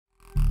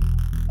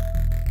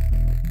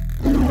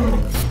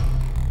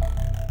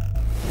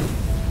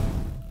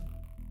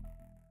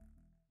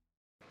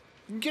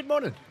Good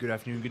morning, good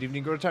afternoon, good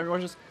evening, good time to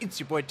watch this. It's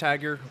your boy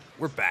Tiger.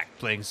 We're back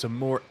playing some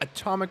more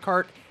Atomic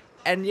Heart.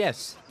 And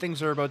yes,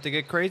 things are about to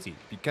get crazy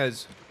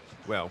because,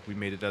 well, we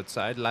made it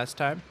outside last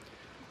time.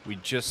 We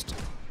just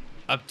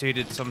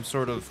updated some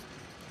sort of,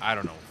 I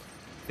don't know,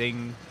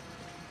 thing.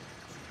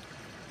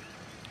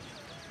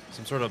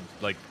 Some sort of,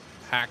 like,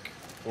 hack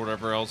or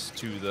whatever else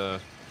to the...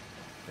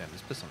 Damn,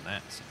 let's piss on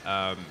that.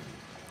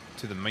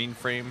 To the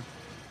mainframe.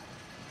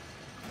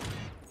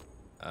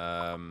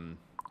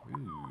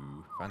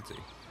 Ooh, fancy.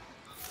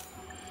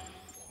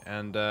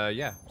 And,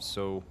 yeah,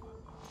 so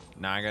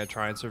now I gotta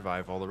try and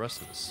survive all the rest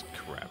of this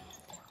crap.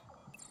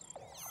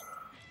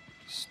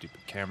 Stupid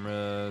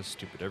camera,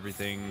 stupid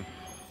everything.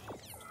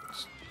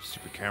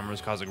 Stupid cameras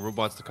causing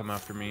robots to come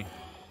after me.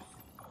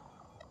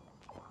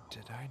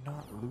 Did I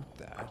not loot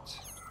that?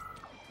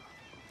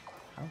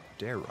 How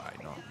dare I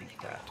not loot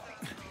that?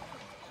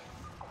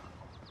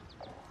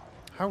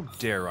 How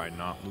dare I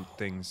not loot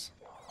things?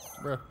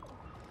 Bruh.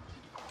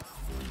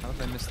 How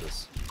did I miss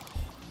this?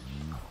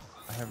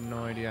 I have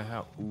no idea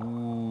how.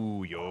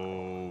 Ooh,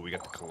 yo, we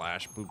got the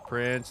Kalash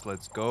blueprints.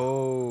 Let's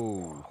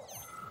go.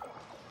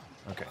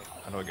 Okay,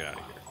 how do I get out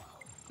of here?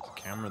 There's a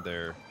camera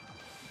there.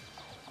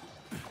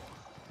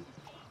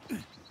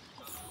 I'm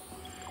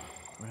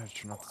gonna have to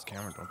turn off this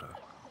camera, don't I?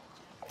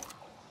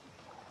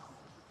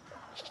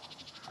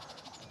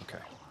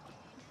 Okay.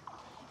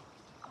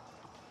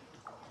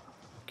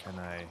 Can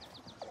I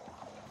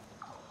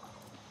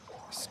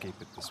escape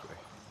it this way?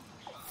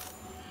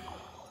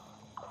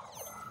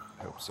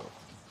 I hope so.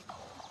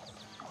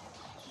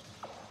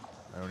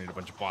 I don't need a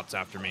bunch of bots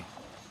after me.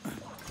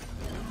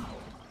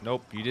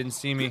 Nope, you didn't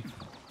see me.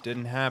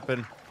 Didn't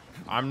happen.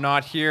 I'm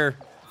not here.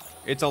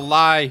 It's a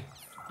lie.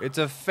 It's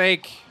a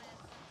fake.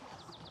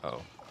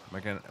 Uh-oh.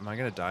 Am I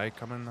gonna die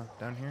coming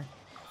down here?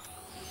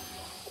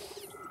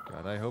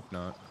 God, I hope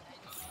not.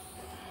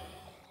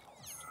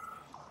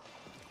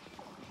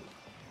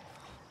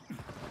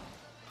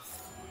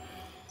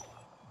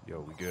 Yo,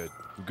 we good.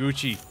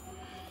 Gucci.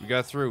 We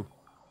got through.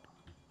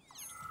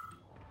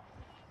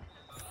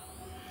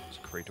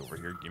 Crate over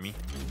here, gimme.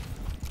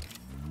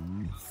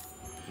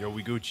 Yo,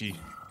 we Gucci.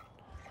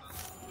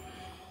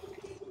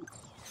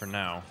 For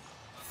now.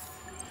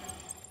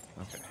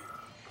 Okay.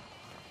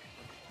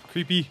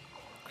 Creepy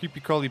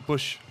crawly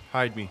bush,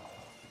 hide me.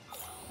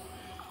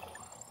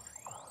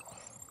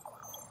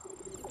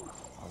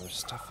 Oh, there's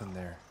stuff in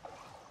there.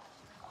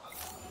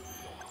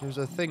 There's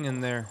a thing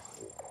in there.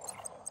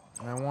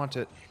 And I want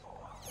it.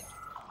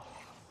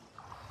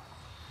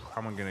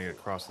 How am I gonna get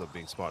across without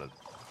being spotted?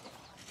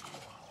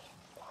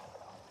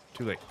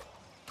 Too late.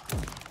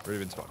 Already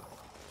been spotted.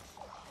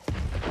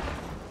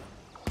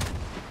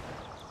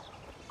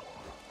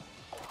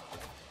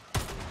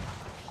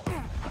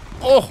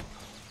 Oh!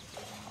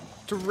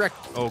 Direct.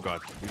 Oh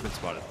god, we've been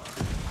spotted.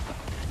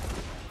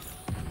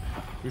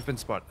 We've been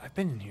spotted. I've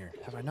been in here,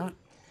 have I not?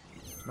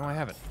 No, I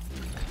haven't.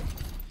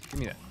 Give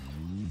me that.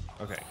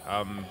 Okay,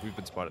 we've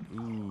been spotted.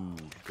 Ooh,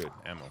 good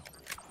ammo.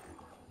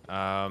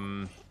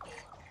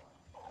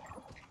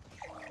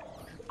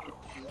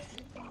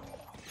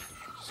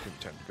 Just give me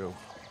time to go.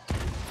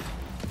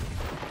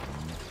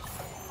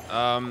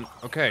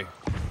 Okay.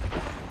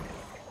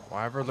 Well,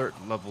 I have alert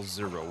level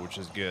 0, which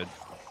is good.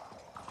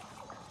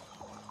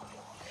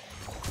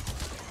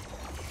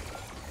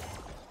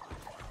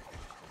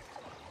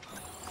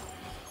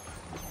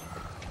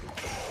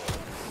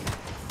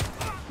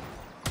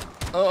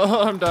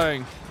 Oh, I'm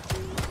dying.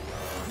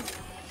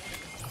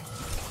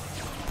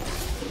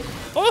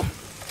 Oh!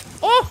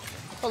 Oh!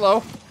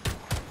 Hello.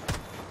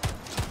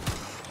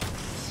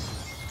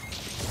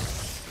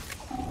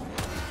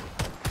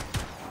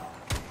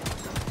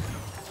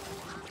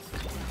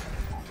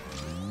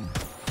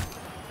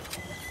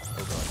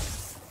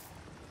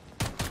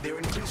 They're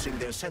increasing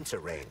their sensor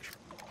range.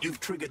 You've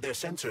triggered their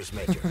sensors,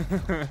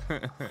 Major.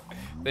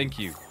 Thank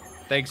you.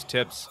 Thanks,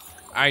 Tips.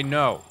 I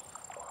know.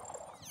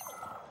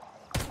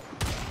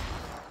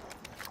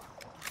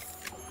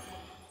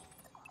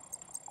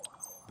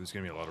 There's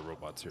gonna be a lot of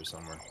robots here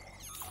somewhere.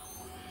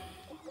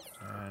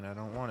 And I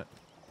don't want it.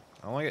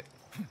 I don't like it.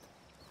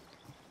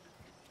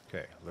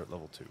 Okay, alert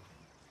level 2.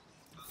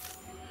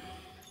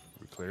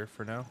 We clear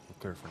for now? We're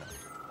clear for now.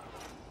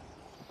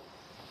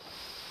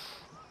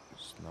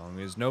 As long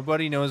as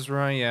nobody knows where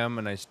I am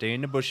and I stay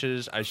in the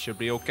bushes, I should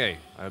be okay.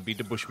 I'll be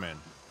the bushman.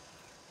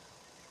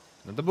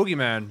 Not the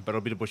boogeyman, but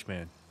I'll be the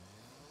bushman.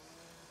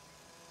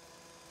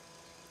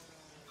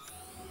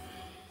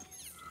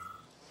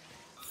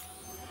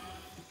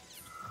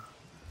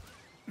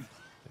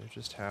 They're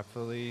just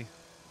happily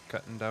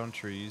cutting down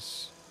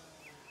trees.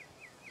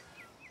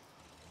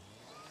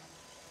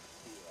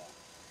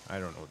 I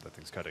don't know what that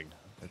thing's cutting.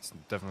 It's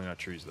definitely not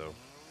trees, though.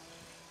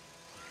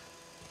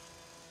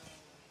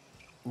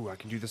 Ooh, I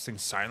can do this thing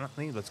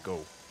silently? Let's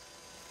go.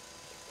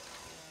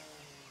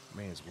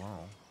 May as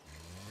well.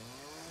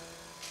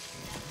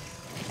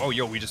 Oh,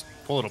 yo, we just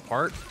pull it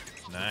apart?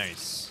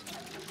 Nice.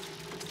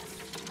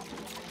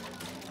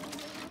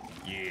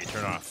 Yeah,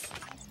 turn off.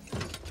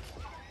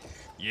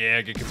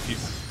 Yeah, get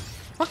confused.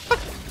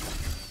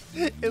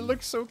 It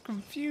looks so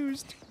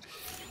confused.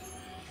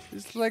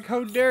 It's like,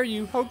 how dare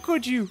you? How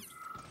could you?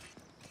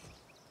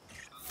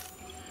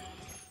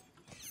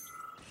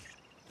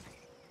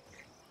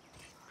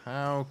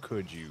 How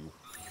could you?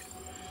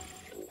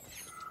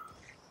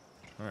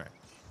 Alright.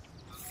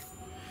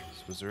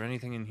 So was there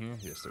anything in here?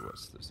 Yes, there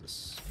was. There's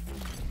this.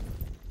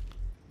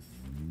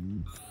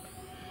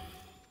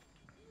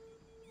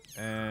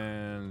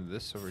 And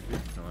this over here.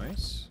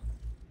 Nice.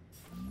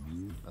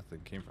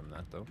 Nothing came from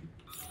that, though.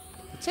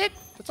 That's it!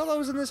 That's all that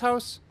was in this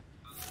house.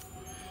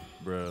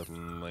 Bruh,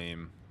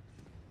 lame.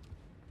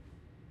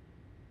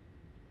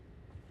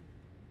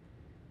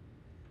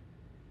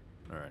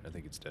 Alright, I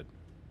think it's dead.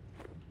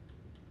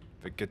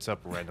 If it gets up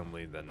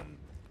randomly, then...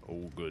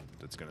 Oh, good.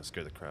 That's gonna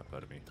scare the crap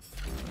out of me.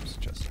 There's a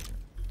chest in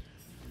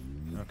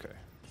here. Okay.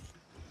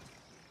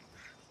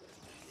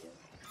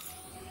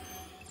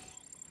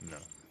 No.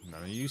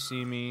 None of you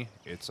see me.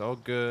 It's all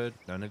good.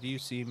 None of you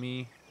see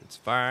me. It's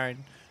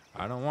fine.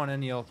 I don't want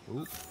any else.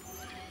 Oop.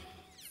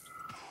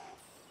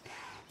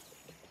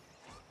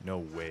 No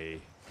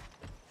way.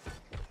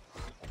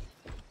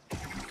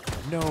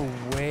 No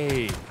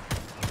way.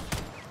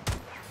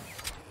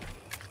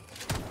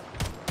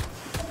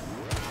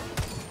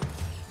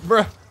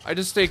 Bruh, I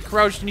just stayed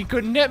crouched and he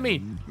couldn't hit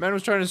me. Man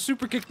was trying to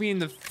super kick me in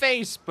the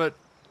face, but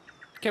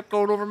kept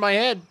going over my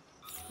head.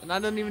 And I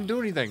didn't even do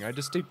anything. I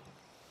just stayed.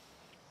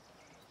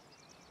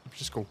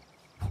 Just go.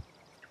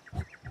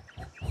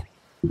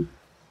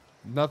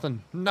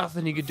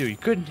 Nothing he could do. He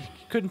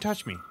couldn't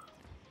touch me.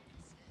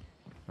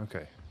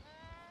 Okay.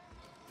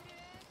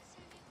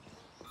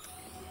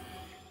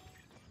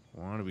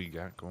 What do we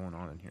got going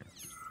on in here?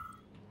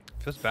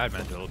 Feels bad,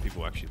 man, to all the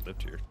people who actually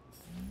lived here.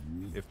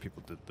 If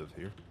people did live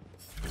here.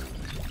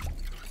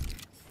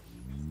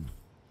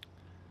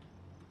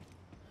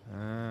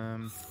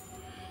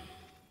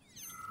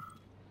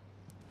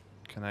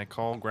 Can I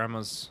call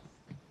Grandma's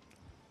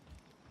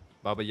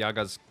Baba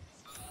Yaga's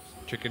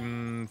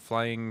chicken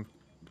flying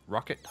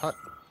rocket hut?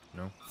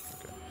 No?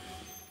 Okay.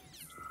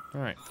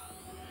 Alright.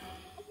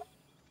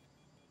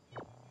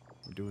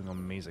 We're doing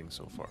amazing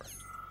so far.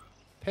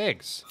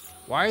 Pigs!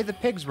 Why are the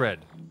pigs red?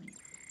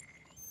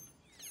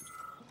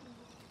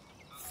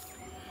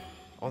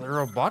 Oh, they're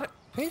robotic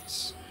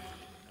pigs?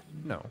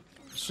 No.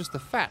 It's just the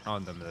fat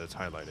on them that it's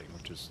highlighting,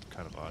 which is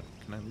kind of odd.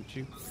 Can I loot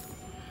you?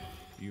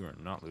 You are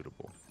not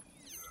lootable.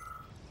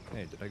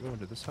 Hey, did I go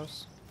into this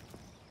house?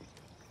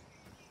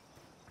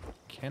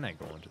 Can I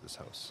go into this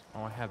house?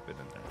 Oh, I have been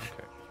in there.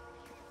 Okay.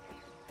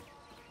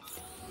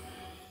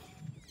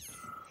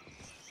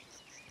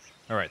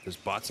 Alright, there's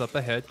bots up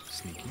ahead.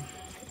 Sneaky.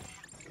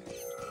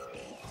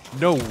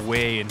 No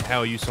way in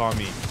hell you saw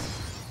me.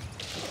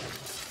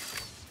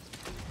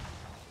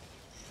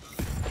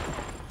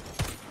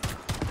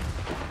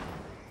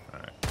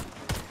 Alright.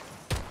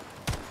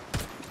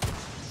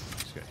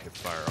 Just gotta hip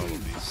fire all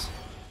of these.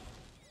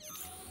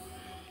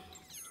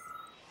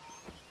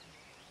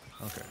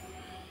 Okay.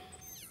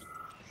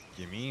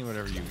 Give me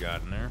whatever you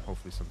got in there.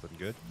 Hopefully something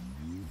good.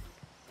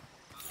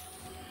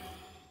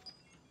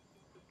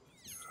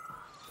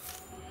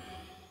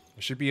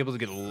 I should be able to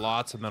get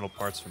lots of metal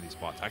parts from these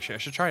bots. Actually, I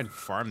should try and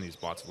farm these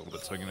bots a little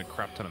bit so I can get a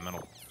crap ton of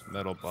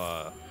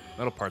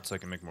metal parts so I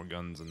can make more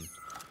guns and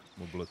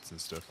more bullets and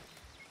stuff.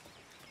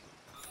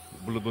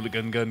 Bullet,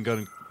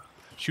 gun.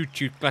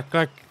 Shoot,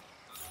 clack.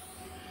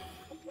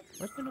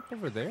 Weapon up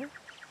over there?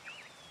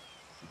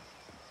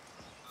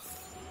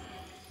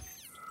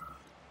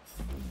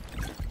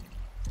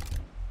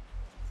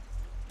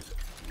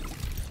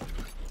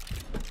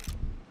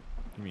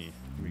 Give me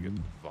good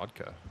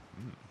vodka.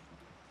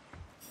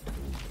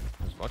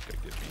 What does vodka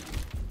give me?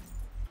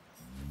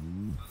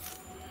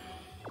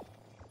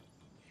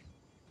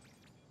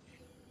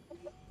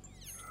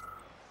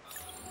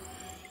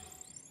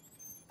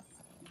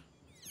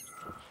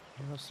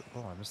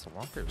 Oh, I missed the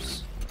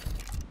walkers.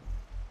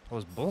 Oh,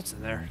 there's bullets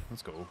in there.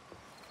 Let's go.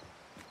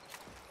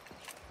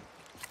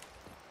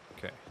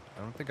 Okay,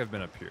 I don't think I've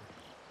been up here.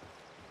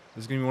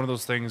 This is gonna be one of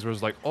those things where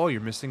it's like, oh,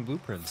 you're missing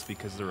blueprints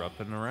because they're up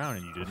and around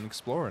and you didn't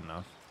explore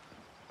enough.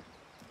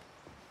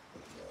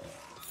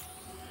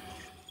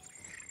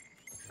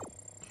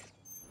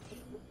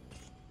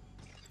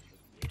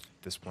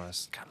 This one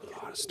has got a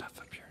lot of stuff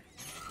up here.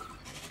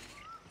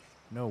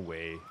 No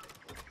way.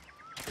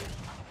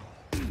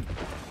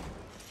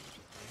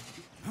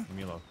 Leave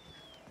me alone.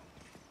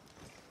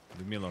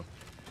 Leave me alone.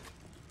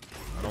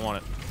 I don't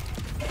want it.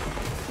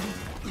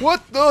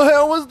 What the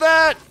hell was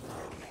that?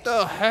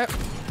 The heck?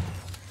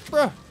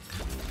 Bruh.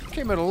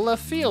 Came out of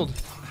left field.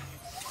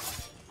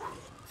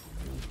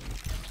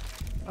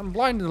 I'm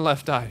blind in the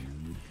left eye.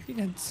 You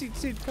didn't see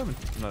it coming.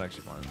 I'm not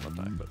actually blind in the left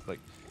eye, but like,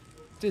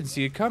 didn't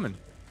see it coming.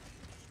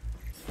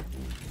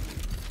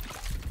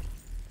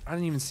 I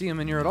didn't even see him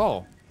in here at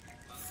all.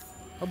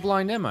 How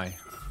blind am I?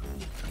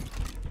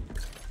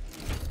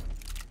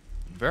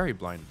 Very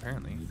blind,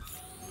 apparently.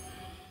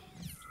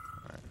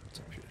 Alright, what's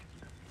up here?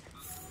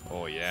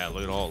 Oh yeah,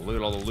 look at all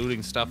the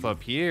looting stuff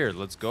up here.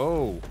 Let's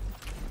go.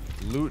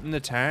 Looting the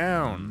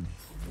town.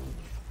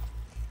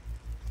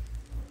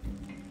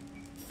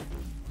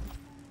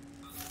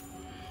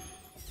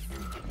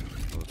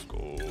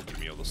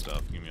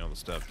 stuff. Give me all the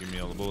stuff. Give me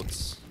all the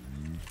bullets.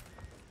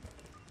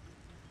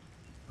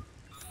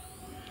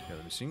 Yeah,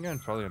 the machine gun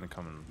probably gonna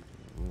come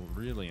in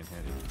really in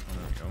handy. Oh,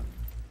 there we go.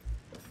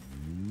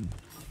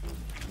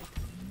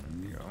 There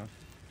we go.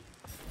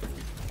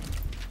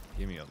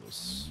 Give me all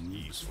those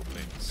useful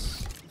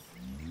things.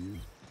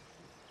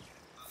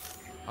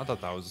 I thought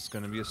that was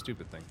gonna be a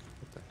stupid thing.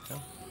 What the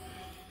hell?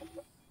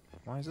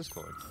 Why is this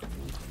glowing?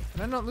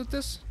 Can I not loot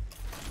this?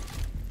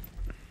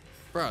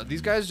 Bro,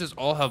 these guys just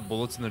all have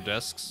bullets in their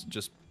desks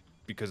just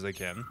because they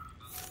can.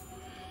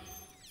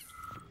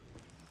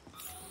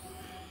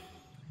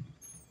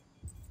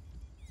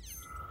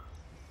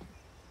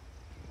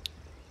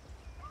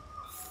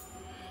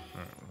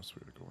 Alright, what's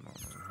weird going on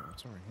over here?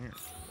 What's over here?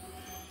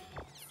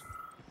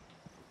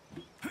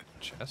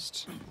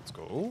 Chest. Let's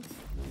go.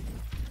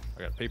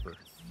 I got paper.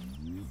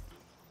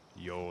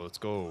 Yo, let's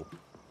go.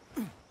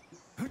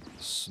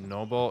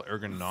 Snowball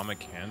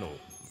ergonomic handle.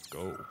 Let's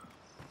go.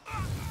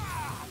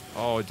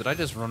 Oh, did I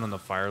just run on the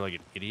fire like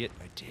an idiot?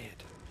 I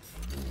did.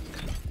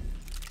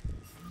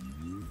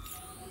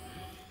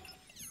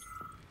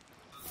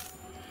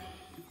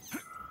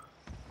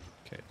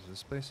 Okay, does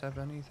this place have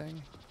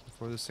anything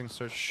before this thing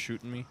starts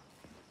shooting me?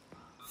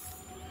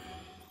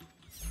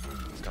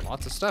 It's got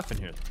lots of stuff in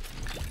here.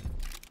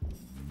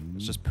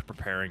 It's just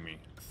preparing me.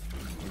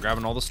 I'm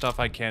grabbing all the stuff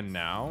I can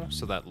now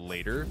so that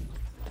later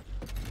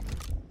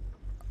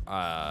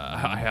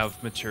I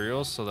have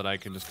materials so that I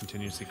can just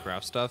continuously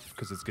craft stuff,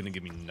 because it's going to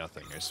give me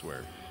nothing, I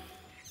swear.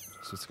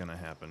 So what's going to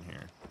happen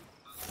here?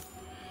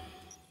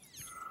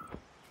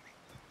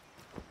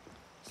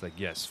 It's like,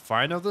 yes,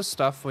 find all the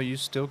stuff while you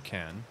still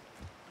can.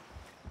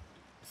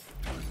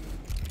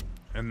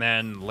 And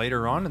then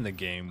later on in the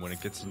game, when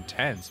it gets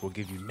intense, we'll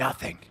give you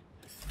nothing.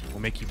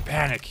 We'll make you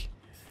panic.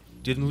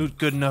 Didn't loot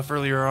good enough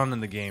earlier on in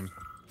the game.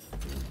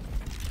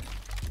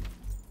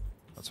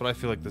 That's what I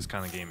feel like this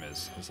kind of game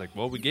is. It's like,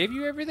 well, we gave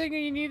you everything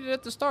you needed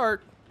at the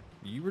start.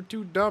 You were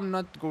too dumb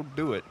not to go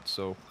do it,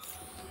 so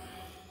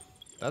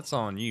that's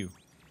on you.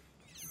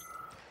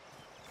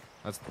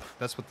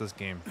 That's what this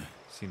game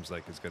seems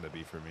like is gonna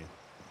be for me.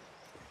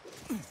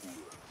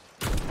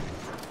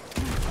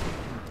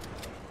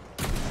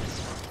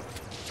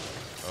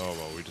 Oh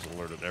well, we just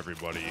alerted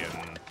everybody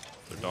and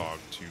the dog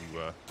to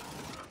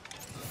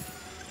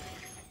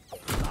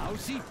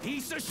Lousy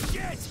piece of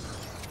shit!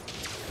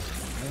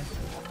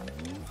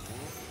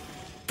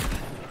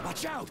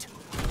 Watch out!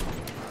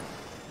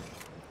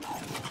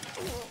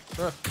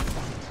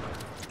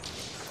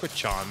 Quit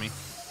chawing me.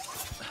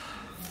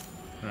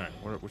 Alright,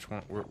 which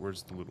one?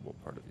 Where's the lootable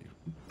part of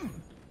you?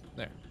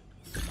 There.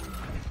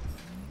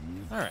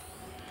 Alright.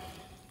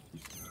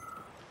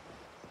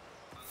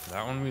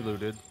 That one we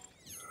looted.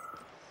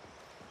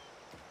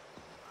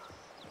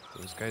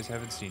 Those guys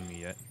haven't seen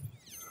me yet.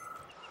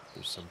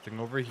 There's something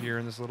over here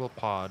in this little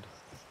pod.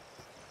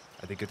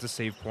 I think it's a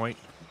save point.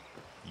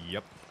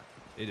 Yep,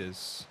 it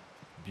is.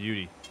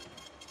 Beauty.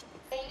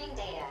 Saving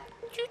data.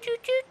 Choot,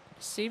 choot, choot.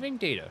 Saving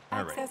data.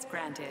 All right. Access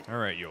granted. All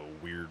right, yo,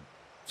 weird,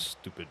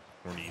 stupid,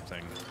 horny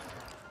thing.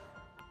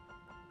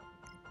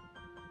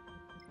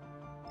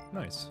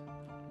 Nice.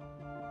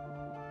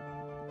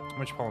 How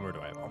much polymer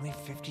do I have? Only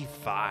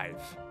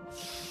 55.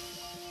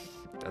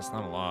 That's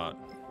not a lot.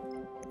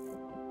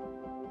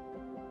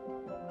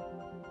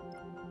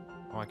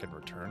 Oh, I could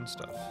return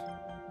stuff.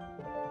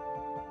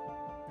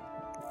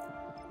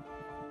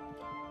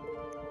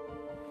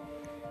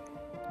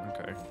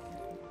 Okay.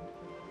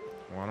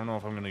 Well, I don't know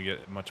if I'm gonna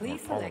get much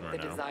Please more select polymer the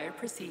now. desired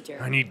procedure.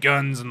 I need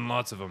guns and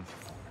lots of them.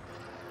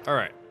 All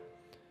right.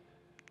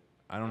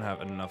 I don't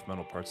have enough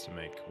metal parts to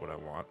make what I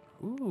want.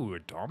 Ooh, a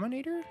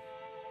Dominator?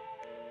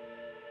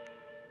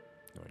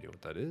 No idea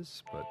what that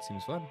is, but it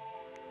seems fun.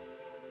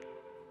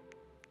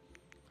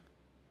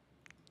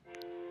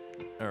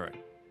 All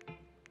right.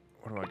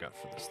 What do I got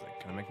for this thing?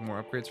 Can I make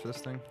more upgrades for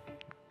this thing?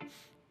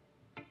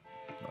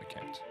 No, I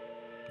can't.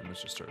 I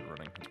must just started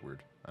running. That's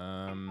weird.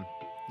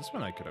 This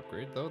one I could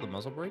upgrade, though, the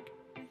muzzle brake.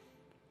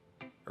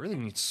 I really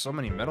need so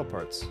many metal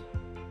parts.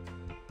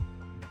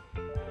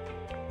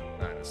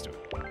 Alright, let's do it.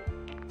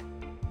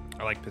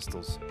 I like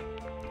pistols.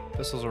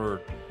 Pistols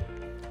are...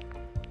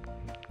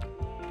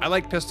 I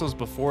like pistols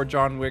before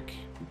John Wick.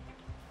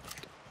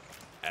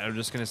 And I'm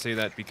just gonna say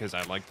that because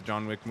I like the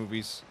John Wick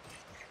movies.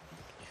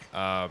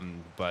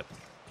 But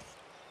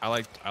I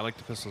liked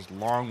the pistols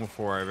long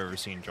before I've ever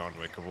seen John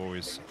Wick. I've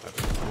always thought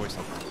them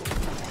cool.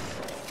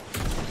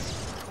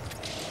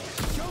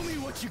 Show me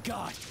what you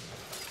got!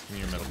 Give me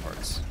your metal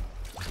parts.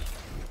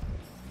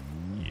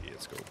 Yeah,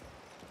 let's go.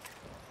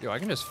 Yo, I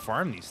can just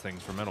farm these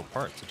things for metal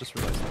parts. I just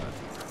realized that.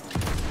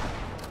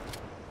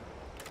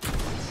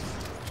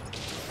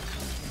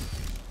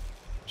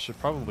 I should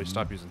probably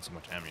stop using so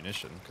much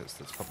ammunition, because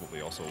that's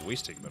probably also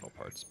wasting metal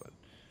parts, but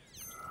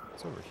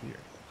it's over here.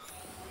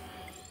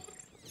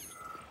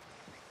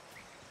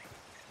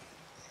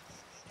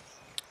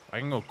 I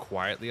can go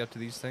quietly up to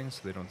these things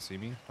so they don't see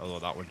me, although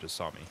that one just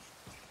saw me.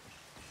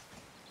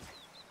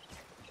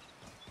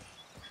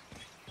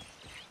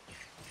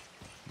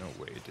 No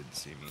way it didn't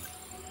see me.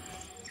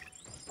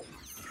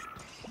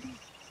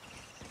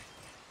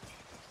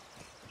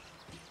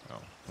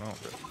 Oh,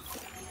 good.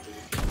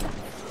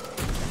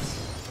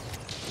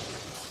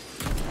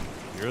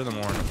 You're the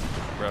morning,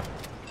 bruh.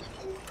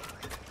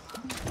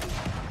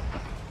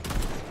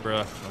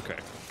 Bruh, okay.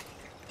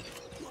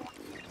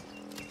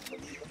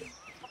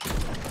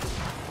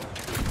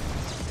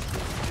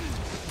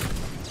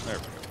 There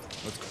we go.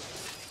 Let's go.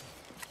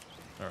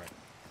 Alright.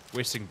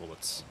 Wasting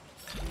bullets.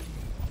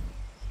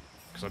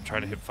 Because I'm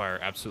trying to hip fire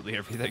absolutely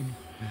everything.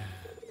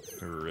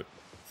 Rip.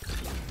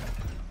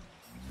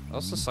 It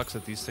also sucks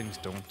that these things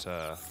don't,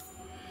 not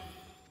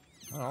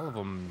all of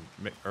them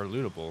are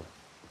lootable.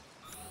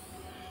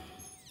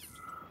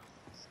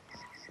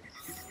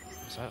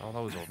 Is that all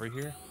that was over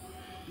here?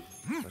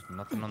 Like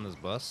nothing on this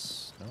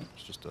bus? No,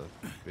 it's just a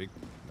big,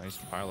 nice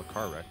pile of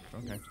car wreck.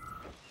 Okay.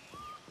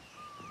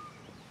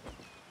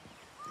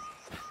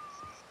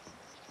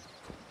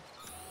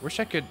 Wish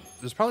I could.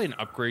 There's probably an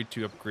upgrade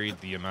to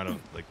upgrade the amount of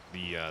like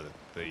the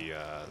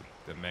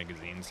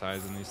magazine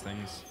size in these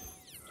things.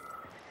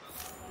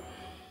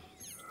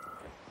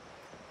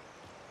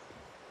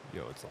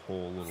 Yo, it's a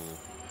whole little.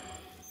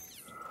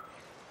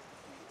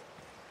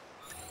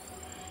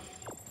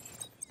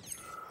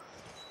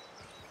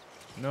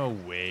 No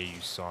way you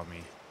saw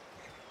me.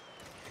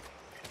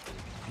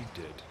 You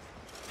did.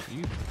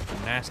 You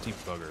nasty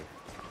bugger.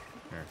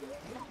 Here.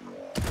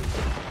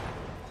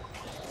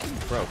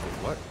 Bro,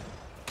 what?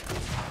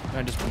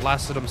 Man just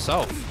blasted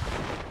himself.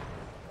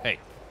 Hey.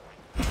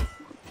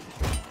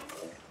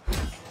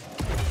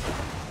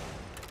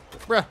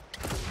 Bruh.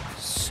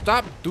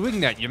 Stop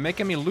doing that. You're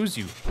making me lose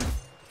you.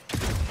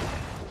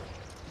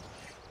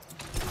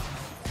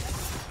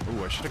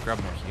 Ooh, I should have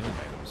grabbed more healing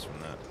items from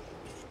that.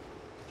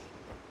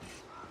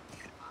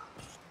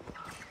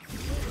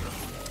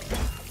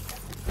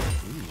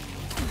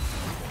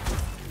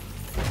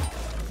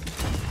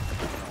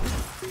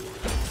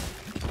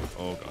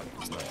 Oh god,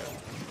 it's not good.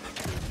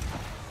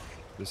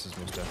 This is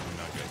most definitely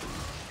not good.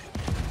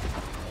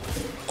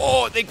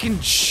 Oh, they can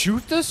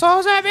shoot the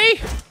saws at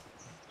me?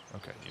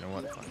 Okay, you know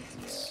what? Fine.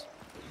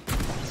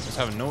 I was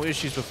having no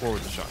issues before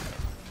with the shotgun.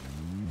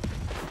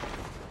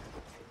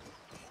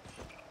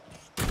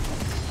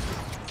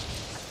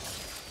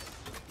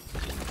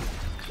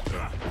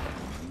 Ugh.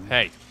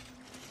 Hey.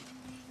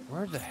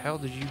 Where the hell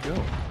did you go?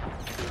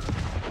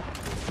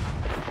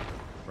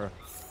 Bruh.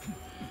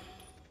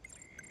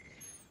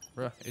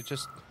 Bruh, he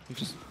just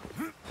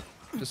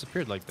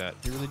disappeared like that.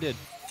 He really did.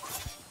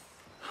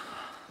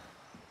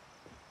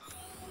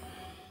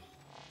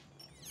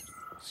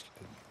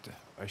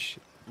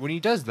 When he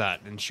does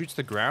that and shoots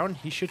the ground,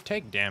 he should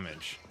take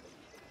damage.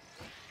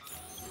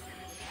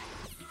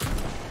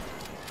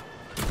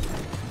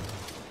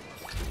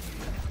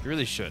 He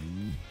really should.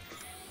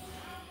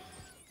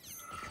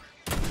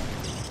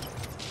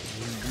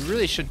 You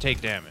really should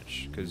take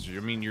damage, because, I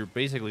mean, you're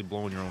basically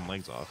blowing your own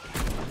legs off.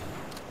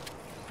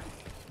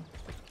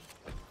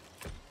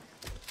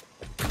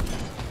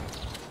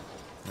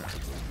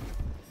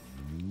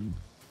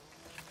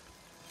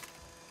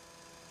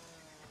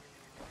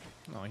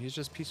 No, he's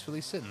just peacefully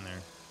sitting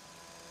there.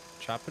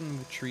 Chopping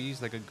trees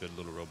like a good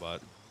little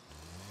robot.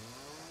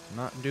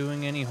 Not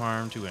doing any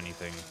harm to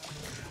anything.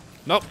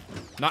 Nope.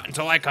 Not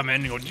until I come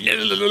in and go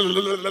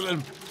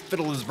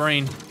fiddle his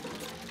brain.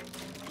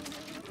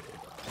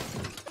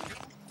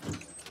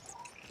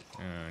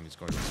 And he's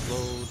going to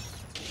explode.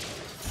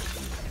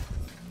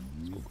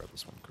 Let's go grab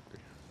this one quickly.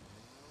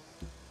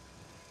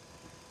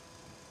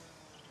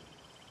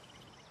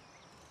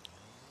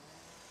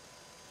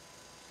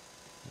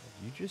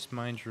 You just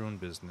mind your own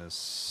business.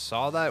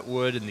 Saw that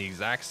wood in the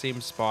exact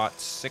same spot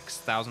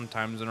 6,000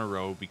 times in a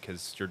row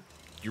because your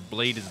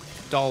blade is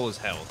dull as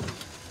hell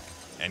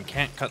and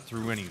can't cut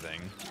through anything.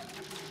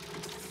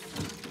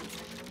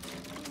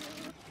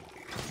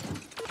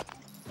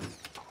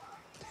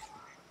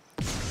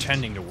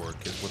 Pretending to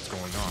work is what's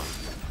going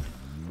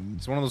on.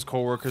 It's one of those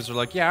coworkers who are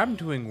like, yeah, I'm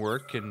doing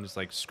work, and it's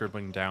like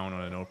scribbling down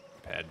on a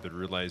notepad, but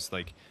realize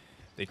like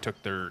they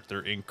took their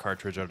ink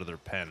cartridge out of their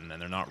pen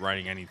and they're not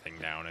writing anything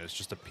down. And it's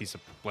just a piece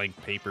of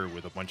blank paper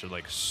with a bunch of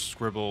like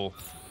scribble,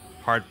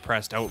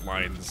 hard-pressed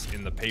outlines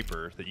in the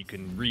paper that you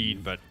can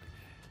read, but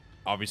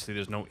obviously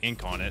there's no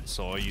ink on it,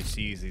 so all you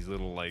see is these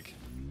little like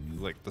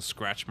the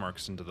scratch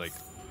marks into like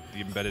the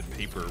embedded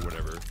paper or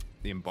whatever,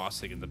 the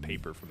embossing in the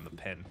paper from the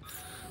pen.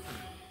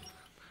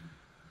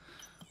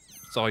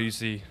 That's all you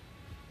see.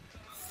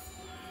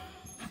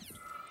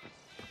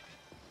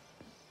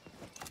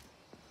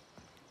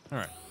 All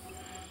right.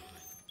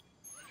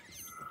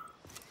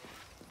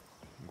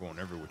 I'm going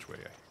every which way.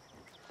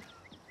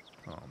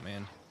 Oh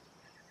man.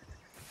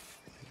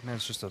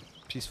 Man's just a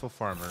peaceful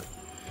farmer.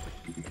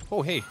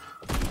 Oh hey.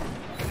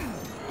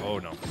 Oh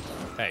no.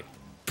 Hey.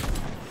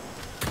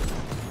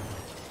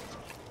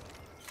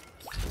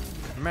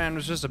 Man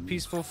was just a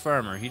peaceful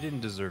farmer. He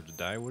didn't deserve to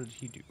die. What did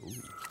he do? Ooh.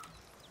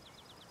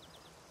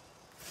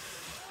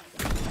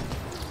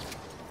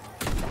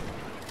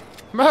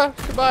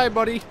 Goodbye,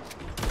 buddy.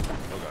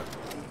 Oh god.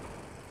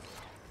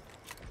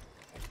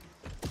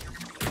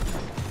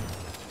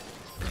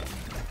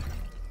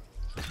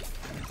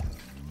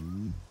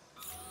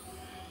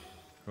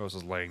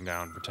 Tenacious is laying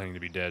down, pretending to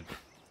be dead.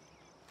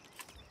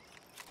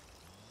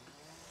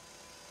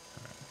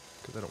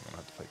 Because I don't want to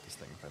have to fight this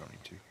thing if I don't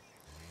need to.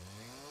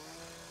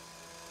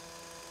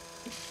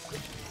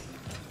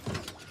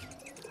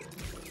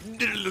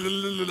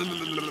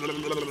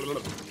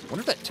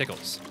 Wonder if that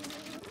tickles.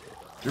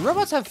 Do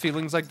robots have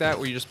feelings like that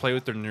where you just play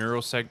with their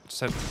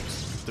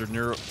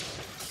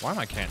why am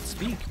I can't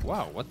speak?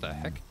 Wow, what the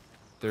heck?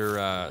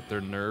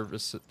 Their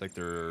nervous, like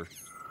their,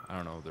 I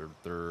don't know,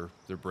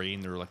 their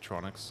brain, their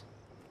electronics.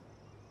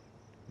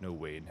 No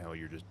way in hell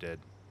you're just dead.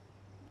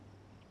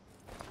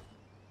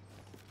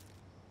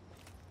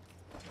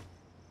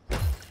 I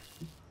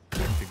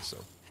don't think so.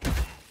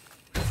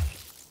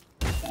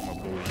 I'm gonna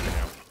bully you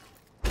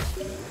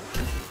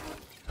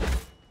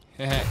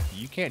now.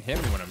 You can't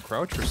hit me when I'm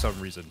crouched for some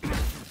reason.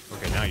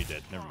 Okay, now you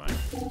did. Never mind.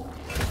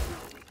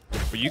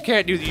 But you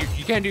can't do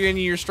any of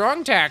your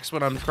strong attacks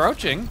when I'm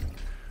crouching.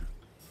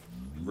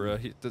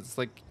 Bruh, it's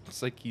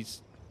like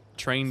he's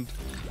trained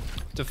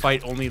to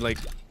fight only like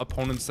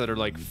opponents that are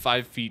like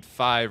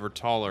 5'5" or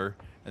taller,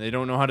 and they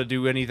don't know how to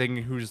do anything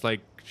who's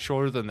like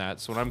shorter than that.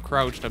 So when I'm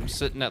crouched, I'm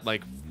sitting at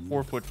like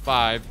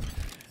 4'5".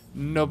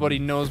 Nobody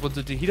knows what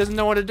to do. He doesn't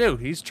know what to do.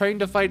 He's trained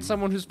to fight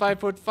someone who's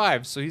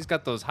 5'5", so he's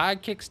got those high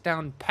kicks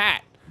down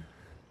pat.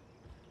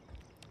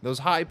 Those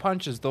high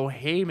punches, those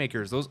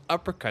haymakers, those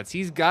uppercuts,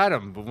 he's got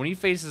them. But when he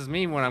faces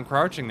me when I'm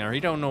crouching there, he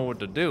don't know what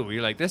to do.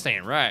 You're like, this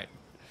ain't right.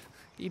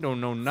 He don't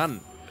know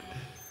nothing.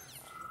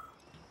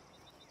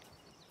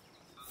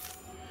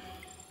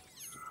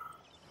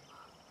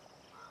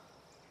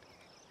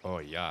 Oh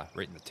yeah,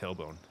 right in the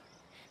tailbone.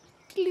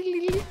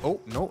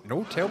 Oh,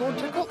 no tailbone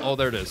tickle? Oh,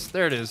 there it is.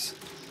 There it is.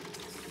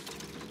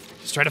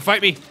 He's trying to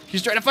fight me.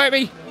 He's trying to fight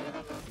me.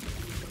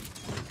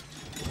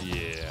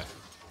 Yeah.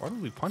 Why did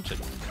we punch him?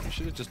 We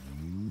should have just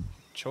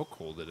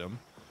chokeholded him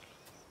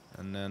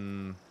and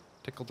then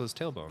tickled his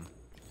tailbone.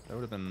 That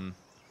would have been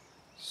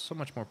so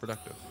much more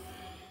productive.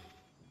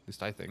 At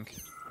least I think.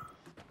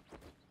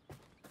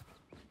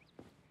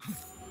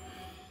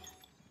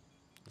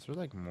 Is there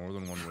like more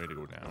than one way to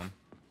go down?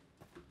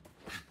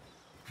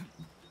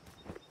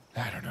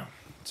 I don't know.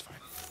 It's fine.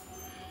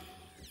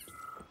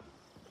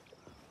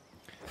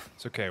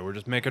 It's okay. We're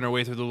just making our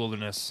way through the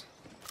wilderness.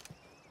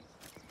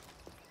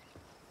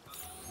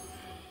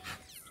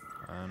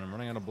 And I'm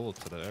running out of bullets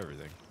to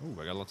everything. Ooh,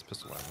 I got lots of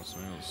pistol ammo, so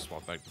maybe I'll just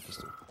swap back the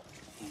pistol.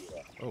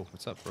 Oh,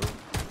 what's up, bro?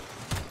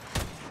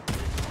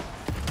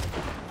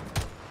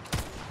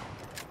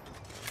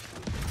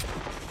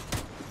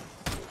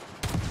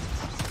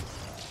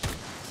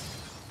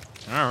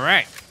 All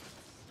right.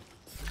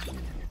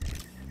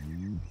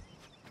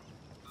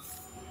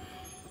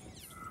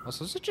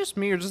 Also, is it just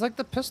me, or just like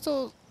the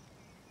pistol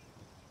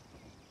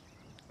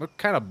look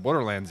kind of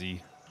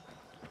Borderlands-y?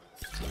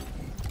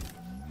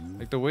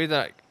 Like the way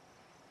that,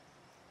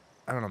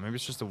 I don't know, maybe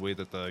it's just the way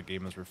that the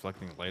game is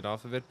reflecting light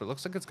off of it, but it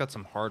looks like it's got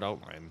some hard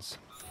outlines.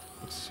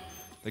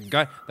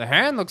 The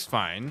hand looks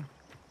fine,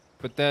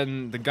 but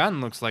then the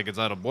gun looks like it's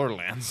out of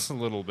Borderlands a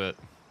little bit.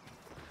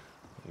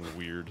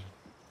 Weird.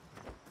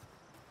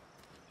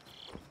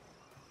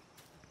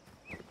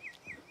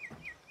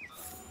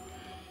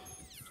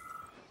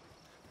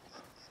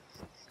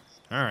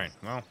 Alright,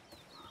 well.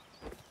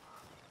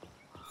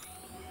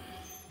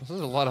 This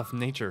is a lot of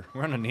nature.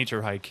 We're on a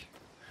nature hike.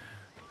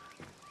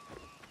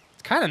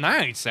 It's kind of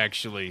nice,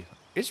 actually.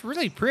 It's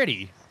really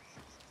pretty.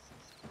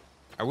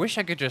 I wish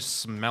I could just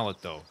smell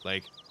it, though.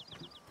 Like,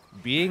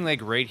 being, like,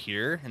 right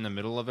here in the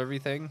middle of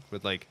everything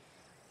with, like,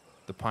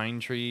 the pine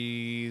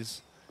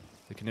trees,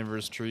 the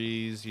coniferous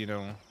trees, you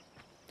know.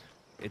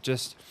 It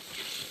just...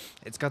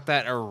 It's got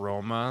that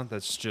aroma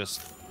that's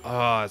just...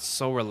 Oh, it's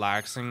so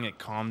relaxing. It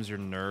calms your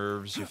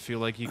nerves. You feel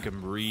like you can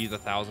breathe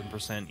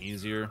 1000%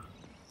 easier.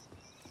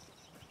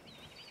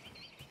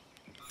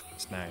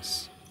 It's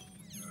nice.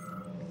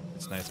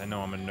 It's nice. I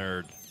know I'm a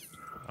nerd.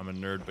 I'm a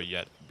nerd, but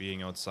yet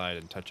being outside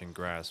and touching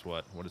grass,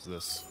 what? What is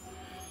this?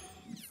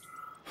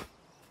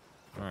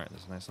 Alright,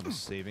 there's a nice little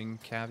saving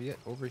caveat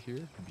over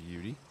here.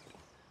 Beauty.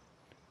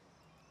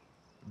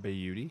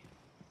 Beauty.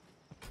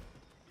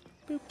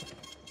 Boop.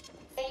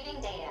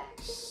 Saving data.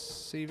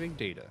 Saving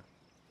data.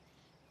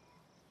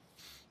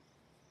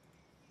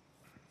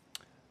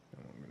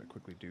 And what I'm going to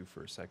quickly do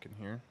for a second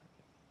here.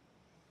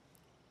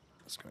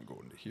 Just going to go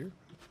into here.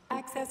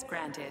 Access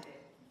granted.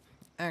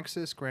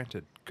 Access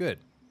granted. Good.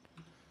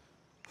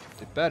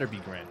 It better be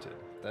granted.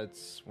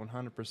 That's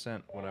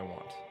 100% what I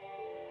want.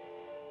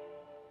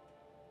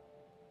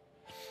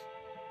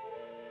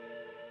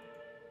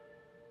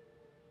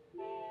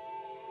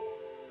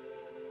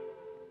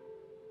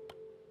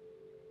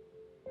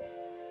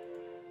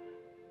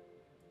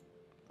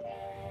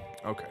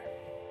 Okay.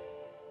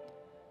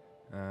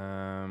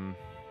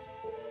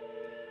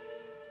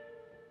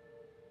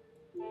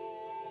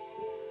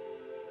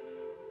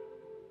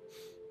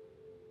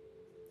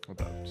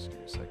 Hold on, just give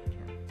me a second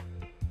here.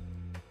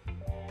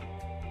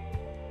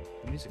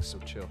 The music's so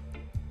chill.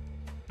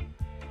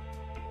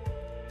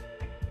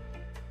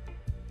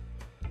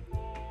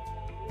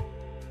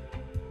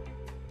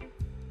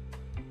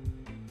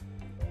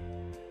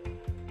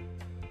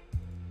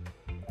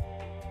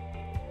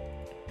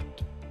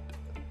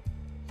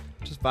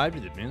 Just vibe to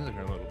the music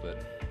a little bit.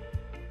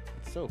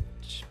 It's so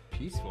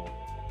peaceful.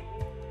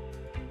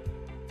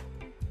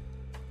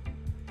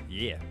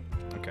 Yeah.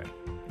 Okay.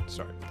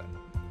 Sorry about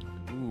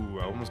that. Ooh,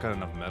 I almost got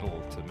enough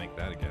metal to make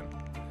that again.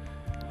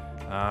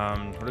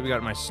 What do we got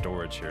in my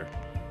storage here?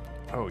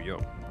 Oh, yo.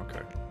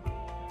 Okay.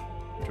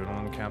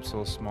 Adrenaline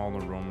capsule, small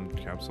aroma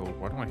capsule.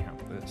 Why do I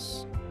have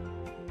this?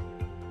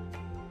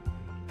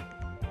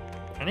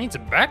 I need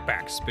some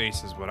backpack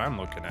space is what I'm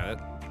looking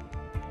at.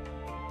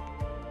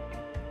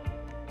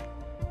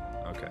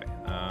 Okay.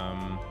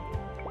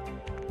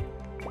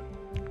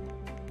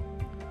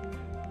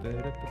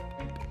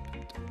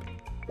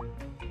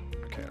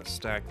 Okay, let's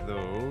stack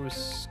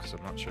those, because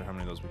I'm not sure how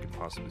many of those we can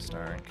possibly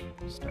stack.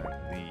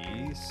 Stack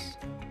these.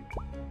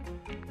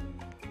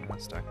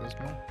 Stack those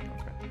more?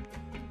 Okay.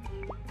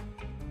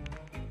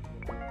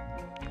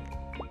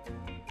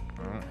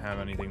 I don't have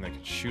anything that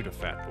could shoot a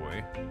fat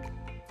boy.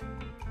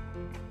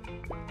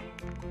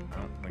 I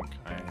don't think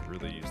I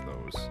really use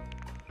those.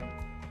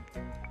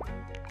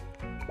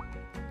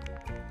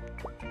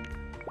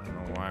 I don't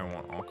know why I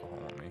want alcohol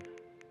on me.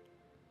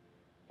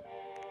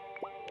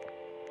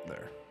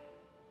 There.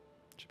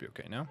 Should be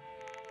okay now.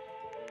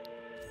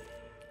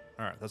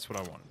 Alright, that's what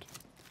I wanted.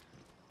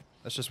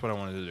 That's just what I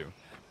wanted to do.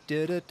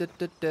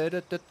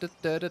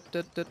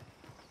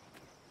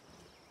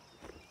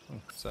 Oh,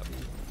 what's up?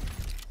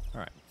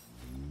 Alright.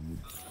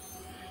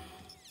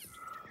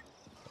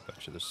 I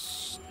bet you there's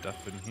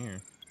stuff in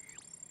here.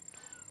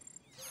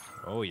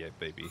 Oh yeah,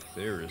 baby.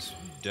 There is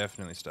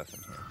definitely stuff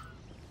in here.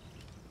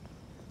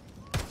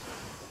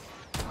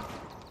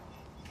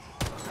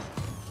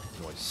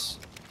 Nice.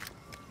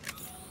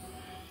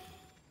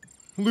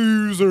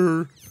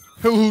 Loser!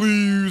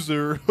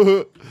 Loser!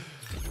 I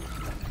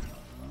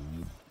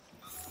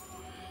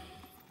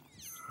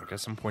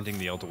guess I'm pointing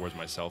the L towards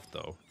myself,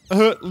 though.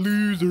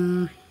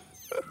 Loser!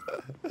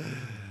 There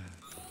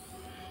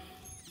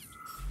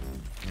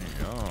you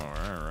go.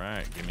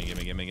 Alright. Gimme,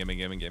 gimme, gimme, gimme,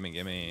 gimme, gimme,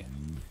 gimme.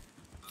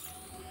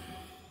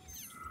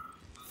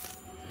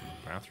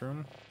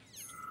 Bathroom?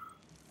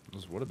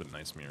 Those would have been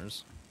nice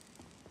mirrors.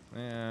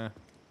 Eh,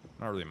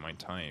 not really my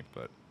type,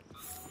 but...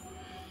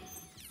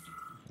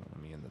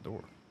 Let me in the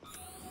door.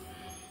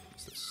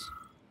 What's this?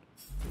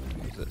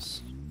 What is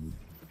this?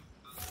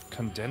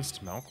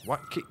 Condensed milk?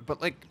 What?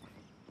 But like,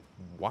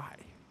 why?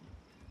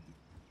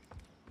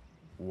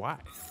 Why?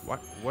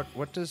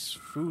 What does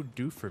food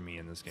do for me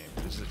in this game?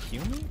 Does it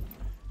heal me?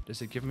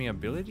 Does it give me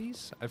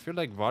abilities? I feel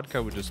like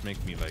vodka would just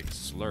make me like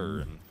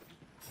slur and,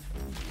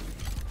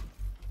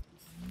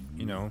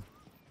 you know,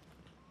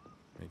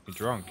 make me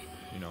drunk.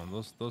 You know,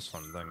 those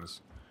fun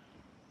things.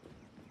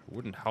 It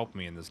wouldn't help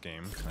me in this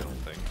game, I don't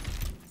think.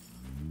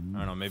 I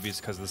don't know, maybe it's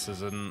because this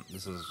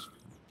is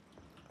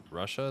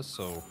Russia,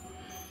 so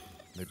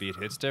maybe it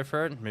hits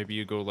different. Maybe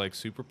you go like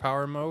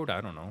superpower mode.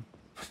 I don't know.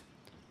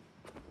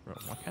 Bro,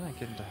 why can't I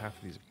get into half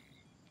of these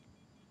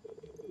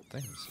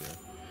things here?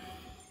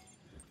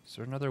 Is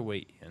there another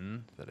way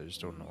in that I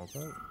just don't know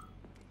about?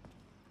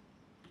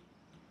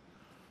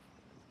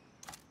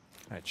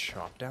 Can I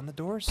chop down the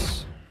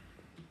doors?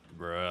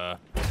 Bruh.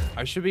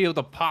 I should be able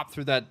to pop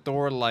through that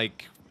door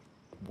like...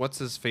 What's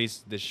his face?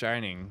 The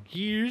Shining.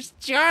 Here's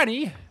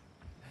Johnny!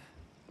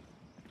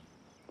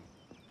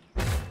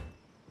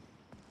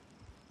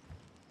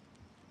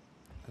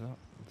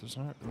 There's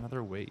not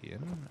another way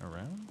in?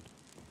 Around?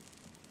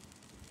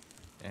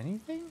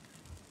 Anything?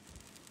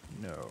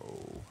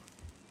 No.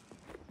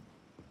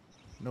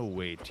 No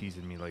way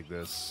teasing me like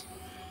this.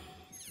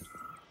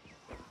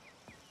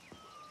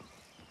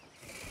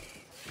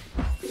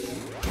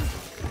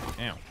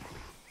 Ow.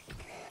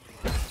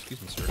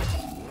 Excuse me, sir.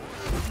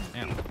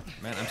 Ow.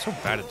 Man, I'm so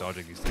bad at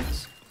dodging these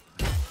things.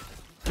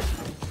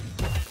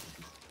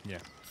 Yeah.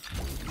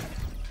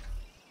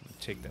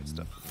 Take that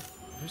stuff.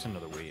 There's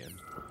another way in.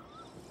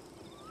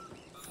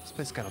 This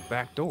place got a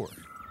back door.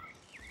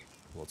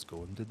 Well, let's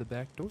go into the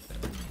back door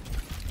then.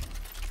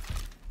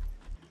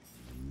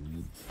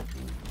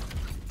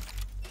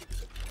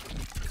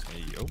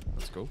 Hey, yo,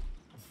 let's go.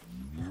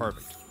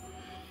 Perfect.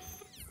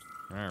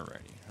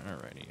 Alrighty,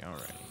 alrighty,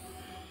 alrighty.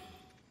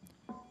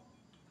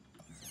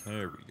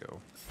 There we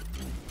go.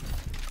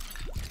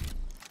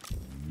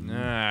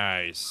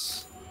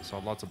 Nice. Saw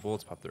lots of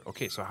bullets pop there.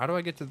 Okay, so how do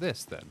I get to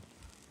this then?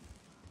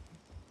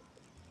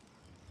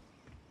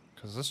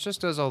 Because this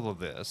just does all of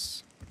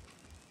this.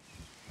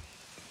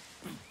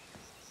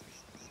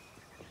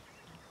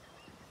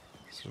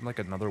 Is there like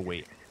another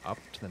way up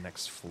to the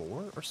next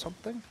floor or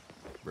something?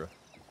 Bruh.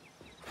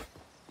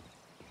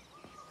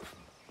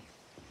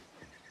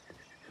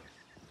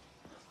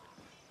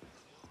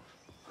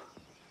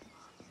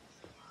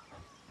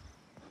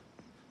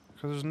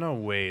 Because there's no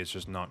way it's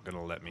just not going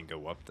to let me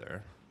go up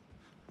there.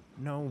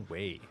 No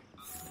way.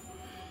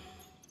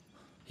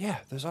 Yeah,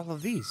 there's all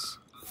of these.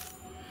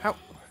 How?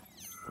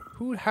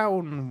 Who, how?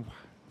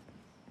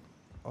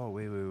 Oh,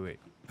 wait, wait, wait.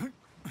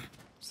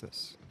 What's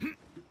this? Can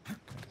I go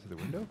through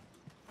the window?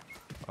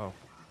 Oh.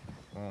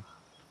 Well.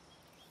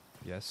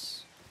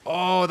 Yes.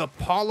 Oh, the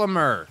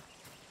polymer!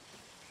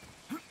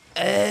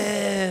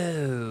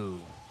 Oh!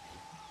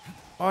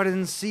 I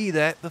didn't see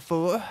that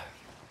before.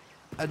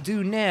 I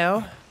do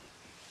now.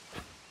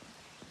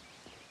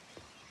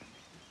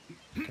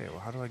 Okay, well,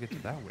 how do I get to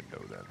that window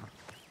then?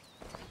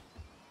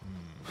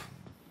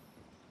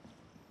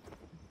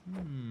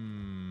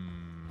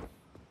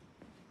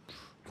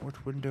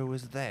 What window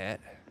is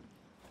that?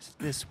 Is it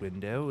this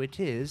window?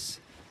 It is.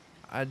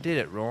 I did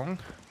it wrong.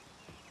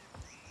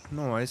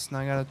 Nice, now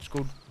I gotta just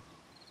go...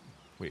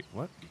 Wait,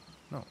 what?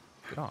 No,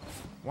 get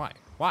off. Why?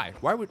 Why?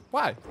 Why would...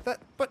 Why? That...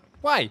 But...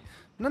 Why?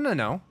 No, no,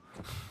 no.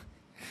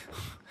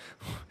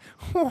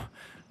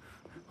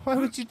 Why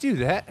would you do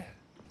that?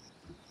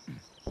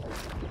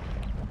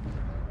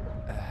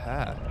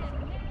 Aha.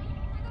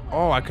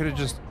 Oh, I could have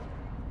just...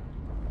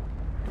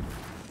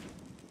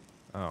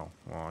 Oh,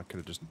 well, I could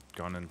have just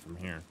gone in from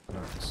here.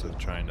 Instead of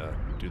trying to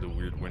do the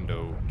weird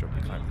window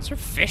jumping climb. Is there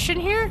fish in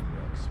here?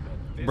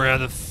 Bruh,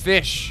 the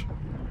fish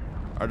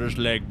are just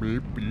like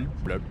blub,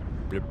 blub,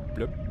 blub,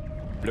 blub,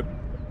 blub,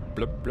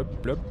 blub,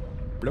 blub, blub,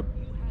 blub.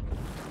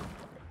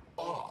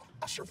 Oh,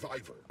 a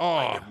survivor. Oh.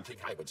 I didn't think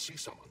I would see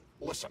someone.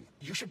 Listen,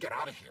 you should get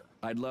out of here.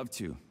 I'd love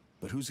to,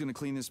 but who's gonna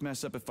clean this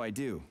mess up if I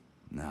do?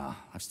 Nah,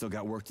 I've still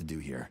got work to do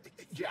here.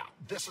 Yeah,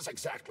 this is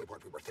exactly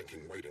what we were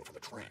thinking waiting for the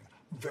train.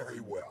 Very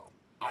well.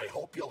 I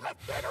hope you'll have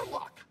better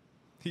luck.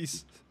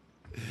 He's...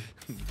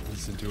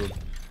 Listen to him.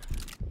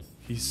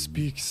 He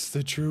speaks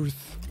the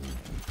truth.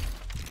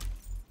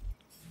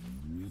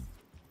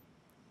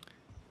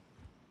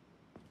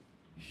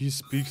 He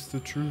speaks the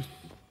truth.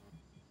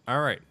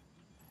 Alright.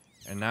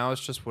 And now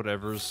it's just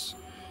whatever's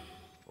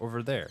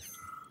over there.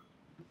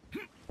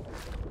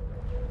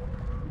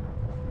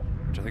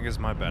 Which I think is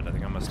my bad. I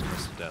think I must have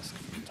missed a desk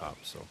from the top,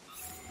 so...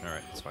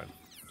 Alright, it's fine.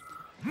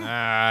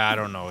 I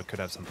don't know. It could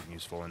have something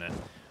useful in it.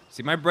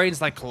 See, my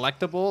brain's like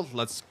collectible.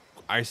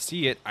 I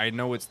see it. I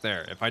know it's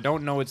there. If I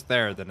don't know it's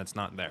there, then it's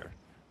not there.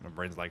 My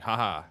brain's like,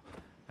 haha.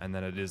 And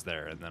then it is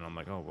there. And then I'm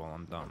like, oh, well,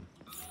 I'm dumb.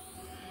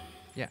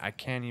 Yeah, I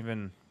can't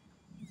even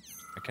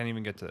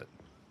get to it.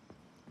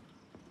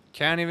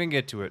 Can't even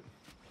get to it.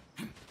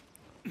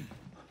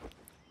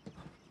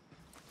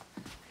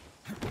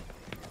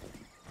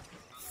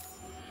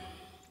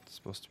 It's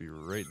supposed to be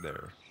right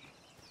there.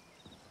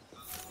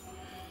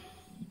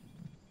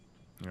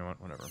 You know what?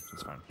 Whatever.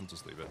 It's fine. We'll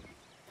just leave it.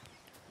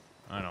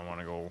 I don't want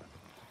to go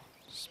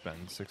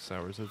spend 6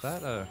 hours. Is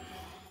that a...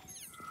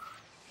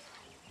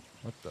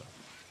 What the...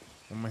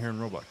 What am I hearing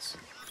robots?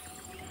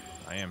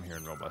 I am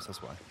hearing robots,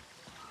 that's why.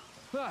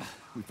 Ah,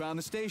 we found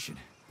the station.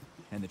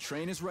 And the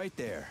train is right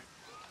there.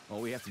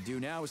 All we have to do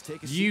now is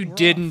take a seat. You and we're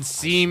didn't off.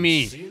 see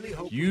me! Sincerely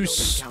hope we You don't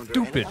encounter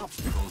any stupid!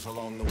 obstacles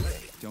along the way.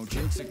 Don't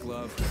jinx it,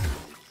 Glove.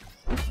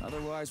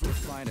 Otherwise, we'll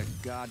find a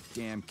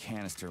goddamn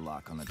canister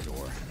lock on the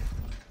door.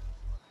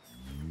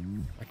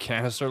 A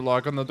canister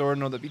lock on the door?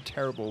 No, that'd be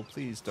terrible.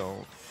 Please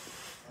don't.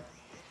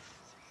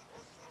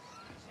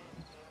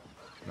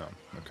 No,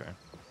 okay.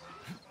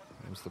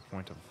 What was the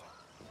point of...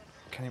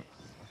 Can I...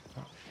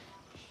 Oh.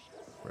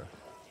 Where?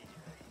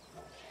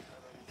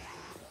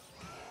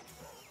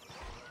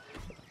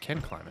 I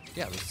can climb it.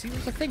 Yeah, let's see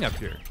what's the thing up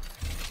here.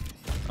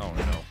 Oh,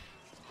 no.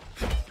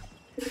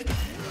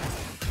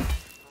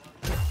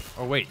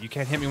 Oh, wait, you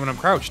can't hit me when I'm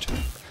crouched.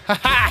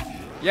 Haha!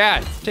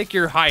 Yeah, take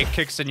your high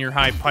kicks and your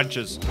high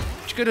punches.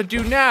 What you gonna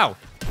do now?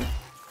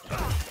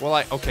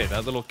 Well, okay,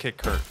 that little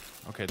kick hurt.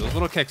 Okay, those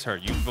little kicks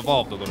hurt. You've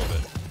evolved a little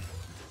bit.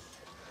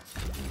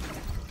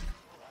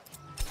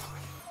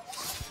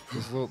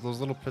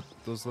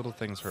 Those little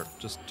things hurt.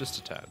 Just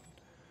a tad.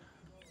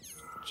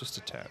 Just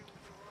a tad.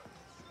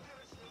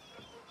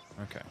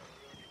 Okay.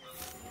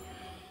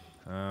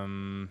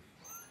 Bro,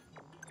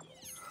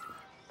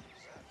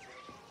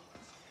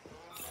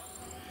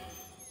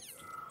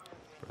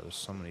 there's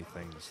so many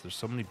things. There's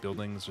so many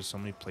buildings. There's so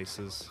many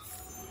places.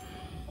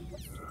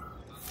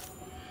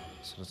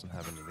 This doesn't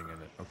have anything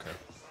in it. Okay.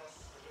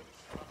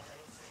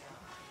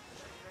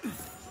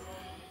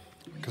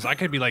 Because I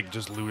could be like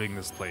just looting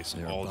this place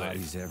There all are day.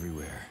 bodies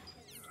everywhere.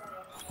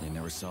 They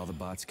never saw the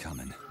bots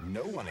coming.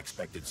 No one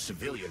expected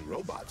civilian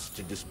robots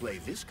to display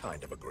this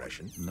kind of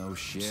aggression. No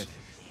shit.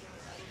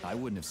 I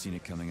wouldn't have seen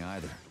it coming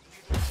either.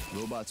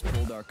 Robots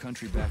pulled our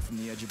country back from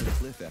the edge of a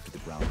cliff after the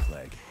brown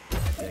plague.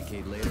 A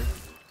decade later,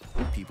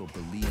 people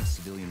believe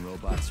civilian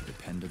robots are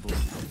dependable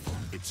and helpful.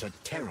 It's a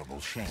terrible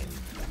shame.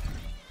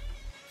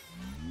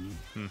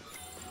 And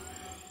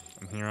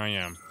here I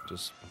am,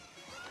 just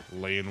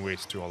laying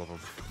waste to all of them.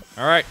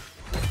 All right.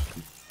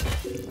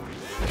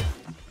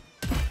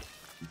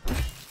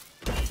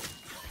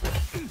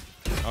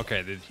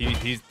 Okay,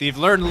 they've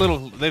learned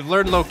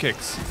low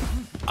kicks.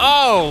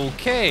 Oh,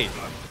 okay.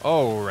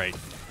 Oh, right.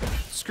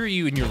 Screw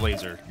you and your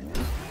laser.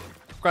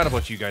 Forgot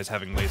about you guys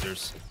having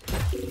lasers.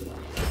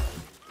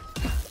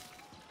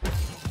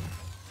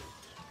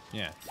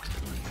 Yeah.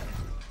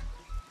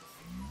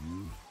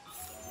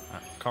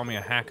 Call me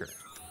a hacker.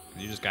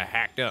 You just got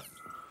hacked up.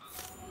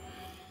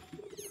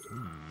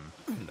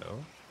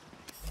 Hello.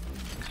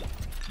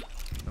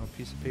 No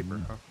piece of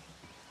paper, huh?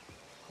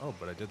 Oh,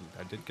 but I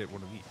did get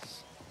one of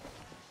these.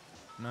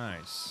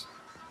 Nice.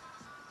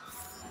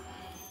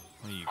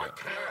 What do you I got?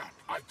 can't.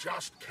 I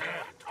just can't.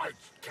 I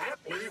can't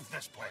leave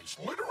this place,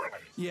 literally.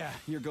 Yeah,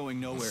 you're going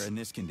nowhere in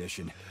this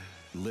condition.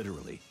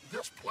 Literally.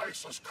 This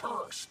place is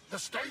cursed. The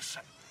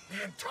station,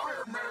 the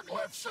entire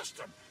maglev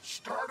system,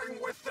 starting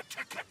with the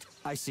ticket.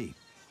 I see.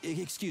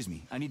 Excuse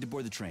me, I need to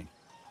board the train.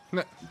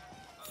 I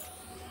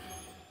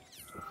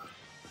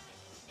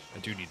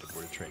do need to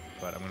board a train,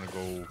 but I'm gonna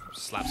go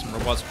slap some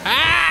robots.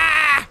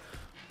 Ah!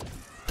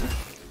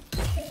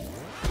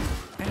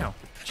 Ow.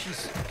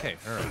 Jeez. Okay,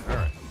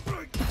 alright.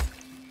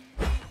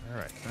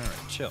 Alright,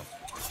 chill.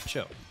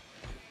 Chill.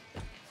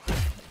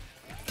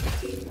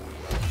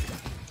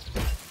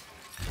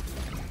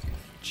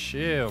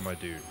 Chill, my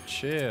dude.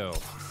 Chill.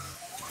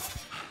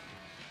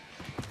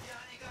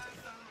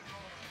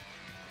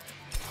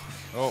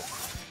 Oh,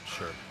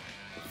 sure.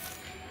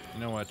 You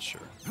know what?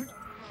 Sure.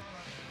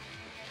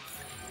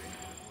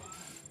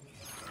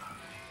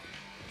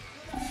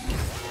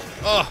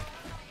 Oh,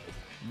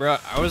 bruh,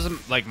 I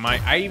wasn't like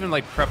I even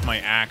like prepped my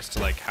axe to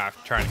like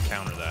try to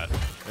counter that.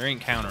 There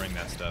ain't countering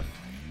that stuff.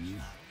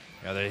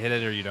 You either hit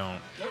it or you don't.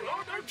 There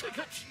are no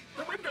tickets.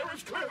 The window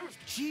is closed.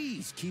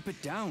 Jeez, keep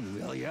it down,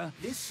 will ya?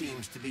 This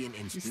seems to be an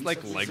instance like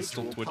of legs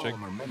still residual twitching.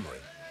 polymer memory.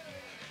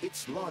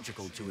 It's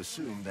logical to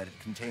assume that it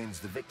contains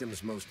the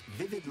victim's most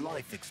vivid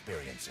life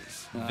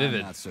experiences. Vivid.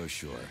 I'm not so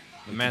sure.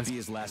 The It man's could be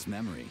his last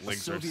memory. A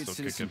legs are Soviet still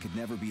citizen kicking. could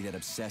never be that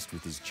obsessed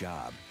with his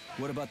job.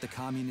 What about the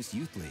Communist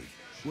Youth League?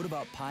 What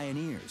about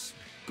pioneers?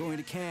 Going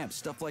to camp,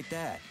 stuff like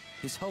that.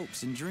 His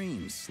hopes and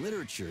dreams,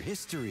 literature,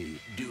 history.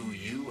 Do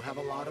you have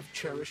a lot of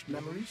cherished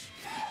memories?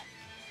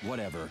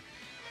 Whatever.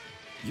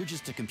 You're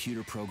just a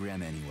computer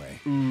program anyway.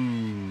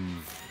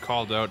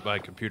 Called out by a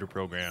computer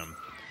program.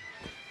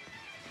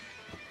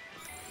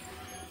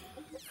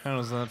 How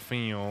does that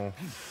feel?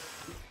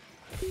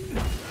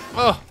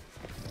 Oh!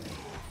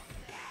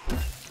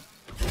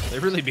 They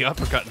really be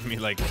uppercutting me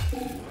like...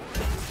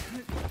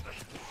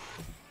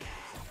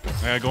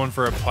 I gotta go in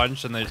for a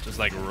punch and they just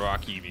like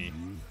rocky me.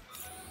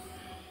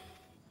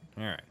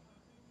 Alright.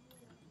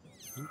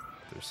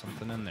 There's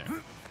something in there.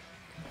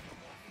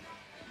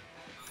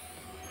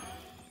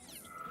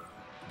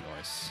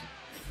 Nice.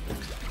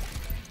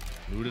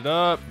 Loot it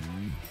up.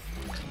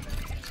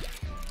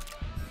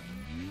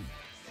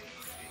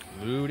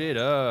 Loot it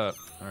up.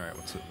 All right,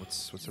 what's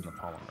in the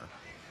polymer?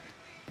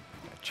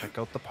 Check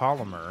out the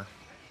polymer.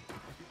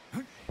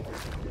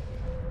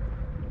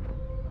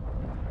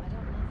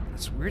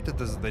 It's weird that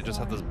they just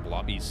have this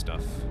blobby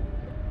stuff.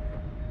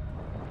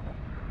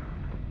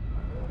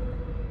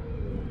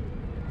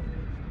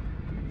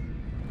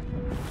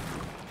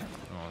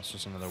 Oh, it's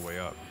just another way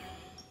up.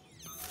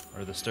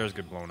 Or the stairs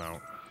get blown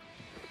out.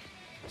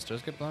 The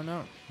stairs get blown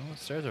out? No, the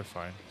stairs are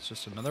fine. It's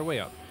just another way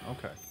up.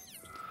 Okay.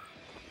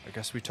 I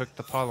guess we took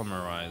the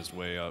polymerized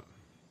way up.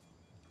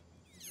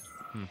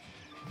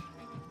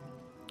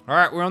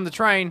 Alright, we're on the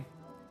train.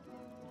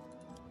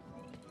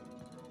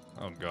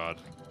 Oh god.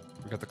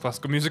 We got the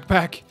classical music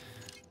back.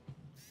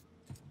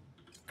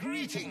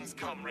 Greetings,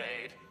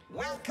 comrade.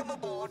 Welcome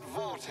aboard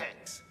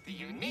Vortex, the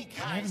unique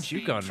haven't you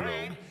high-speed gone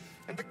train rogue?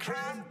 and the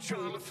crown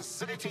jewel of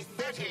Facility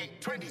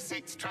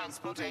 3826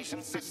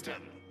 transportation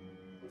system.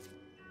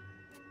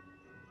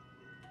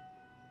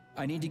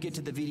 I need to get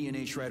to the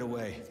VDNH right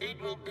away.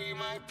 It will be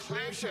my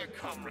pleasure,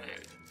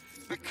 comrade.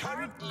 The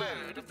current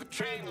load of the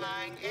train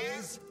line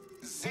is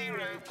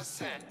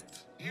 0%.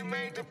 You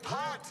may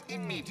depart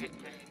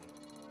immediately.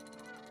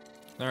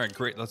 Alright,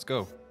 great, let's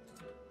go.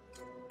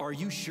 Are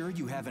you sure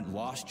you haven't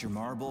lost your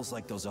marbles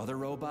like those other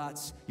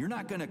robots? You're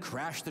not gonna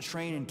crash the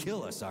train and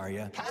kill us, are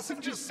you?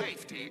 Passenger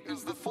safety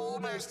is the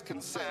foremost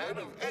concern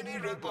of any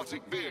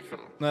robotic vehicle.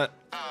 Nah.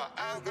 Our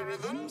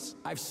algorithms?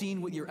 I've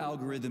seen what your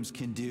algorithms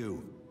can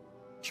do.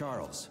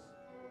 Charles,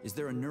 is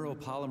there a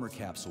neuropolymer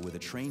capsule with a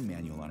train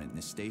manual on it in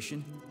this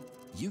station?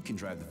 You can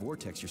drive the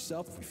Vortex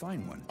yourself if we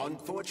find one.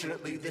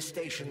 Unfortunately, this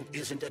station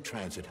isn't a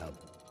transit hub.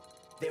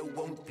 There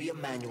won't be a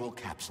manual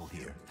capsule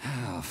here.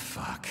 Oh,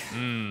 fuck.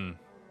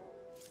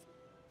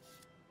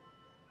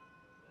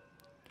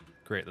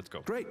 Great, let's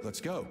go. Great, let's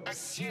go.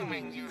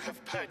 Assuming you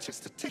have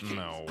purchased a ticket.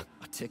 No.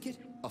 A ticket?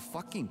 A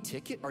fucking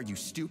ticket? Are you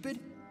stupid?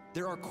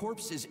 There are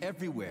corpses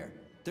everywhere.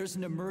 There's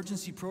an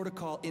emergency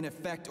protocol in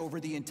effect over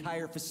the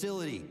entire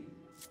facility.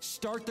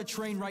 Start the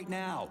train right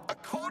now.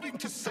 According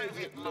to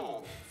Soviet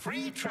law,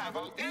 free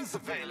travel is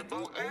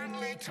available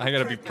only to I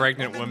gotta be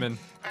pregnant women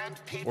and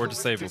people or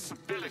disabled. with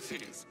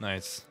disabilities.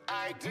 Nice.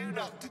 I do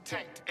not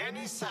detect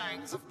any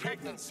signs of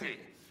pregnancy.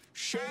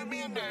 Show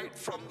me a note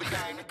from the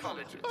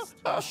gynecologist.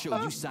 I'll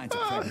show you signs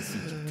of pregnancy,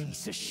 you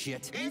piece of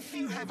shit. If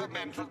you have a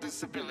mental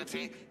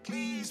disability,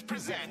 please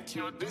present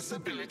your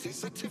disability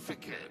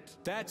certificate.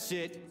 That's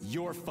it.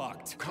 You're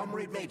fucked.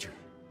 Comrade Major,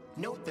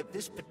 note that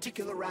this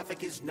particular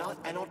Raffic is not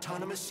an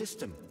autonomous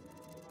system.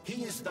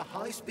 He is the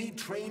high-speed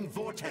train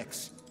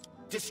Vortex.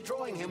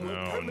 Destroying him will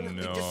Oh,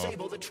 permanently no.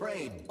 disable the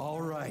train.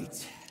 All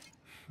right.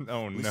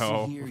 Oh Listen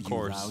no, here, of you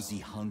course. lousy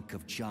hunk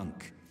of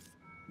junk.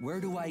 Where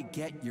do I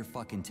get your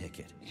fucking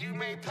ticket? You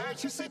may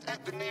purchase it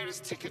at the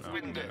nearest ticket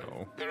window.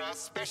 no. There are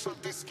special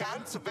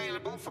discounts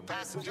available for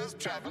passengers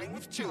traveling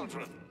with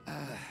children.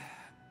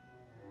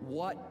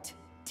 What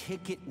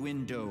ticket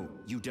window,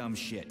 you dumb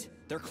shit?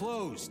 They're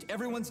closed.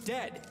 Everyone's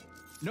dead.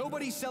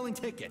 Nobody's selling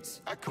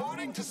tickets.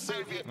 According to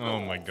Soviet Oh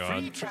law, my God.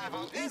 free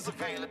travel is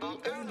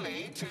available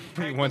only to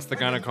He wants the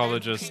pregnant women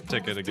and gynecologist people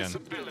ticket with again.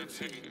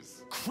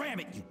 disabilities. Cram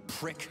it, you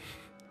prick.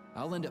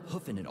 I'll end up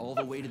hoofing it all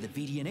the way to the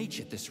VD&H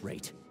at this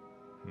rate.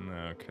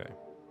 Okay.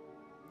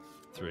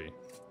 3.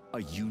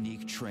 A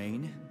unique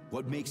train?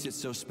 What makes it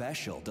so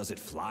special? Does it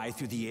fly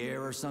through the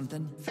air or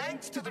something?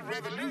 Thanks to the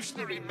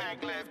revolutionary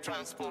maglev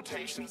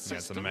transportation it's a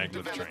system maglev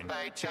developed train.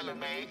 by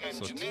Chalamet So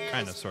it's engineers,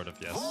 kinda, sort of,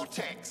 yes.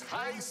 Vortex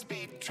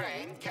high-speed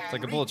train can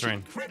like a bullet reach train.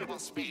 incredible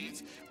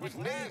speeds with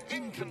no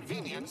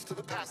inconvenience to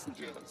the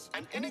passengers.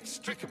 An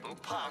inextricable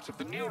part of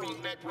the neural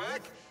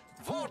network,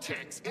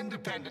 Vortex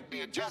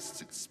independently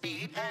adjusts its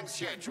speed and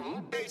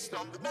schedule based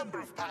on the number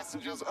of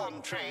passengers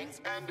on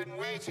trains and in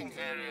waiting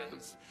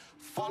areas.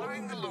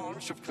 Following the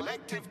launch of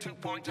Collective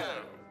 2.0,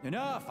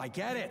 Enough, I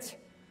get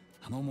it.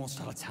 I'm almost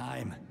out of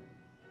time.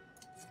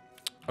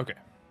 Okay.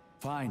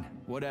 Fine,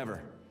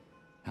 whatever.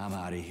 I'm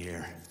out of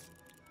here.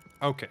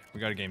 Okay, we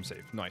got a game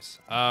save. Nice.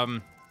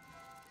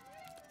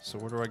 So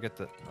where do I get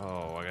the...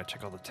 Oh, I gotta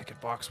check all the ticket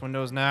box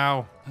windows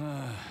now.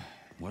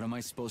 What am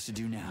I supposed to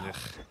do now? Ugh.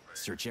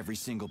 Search every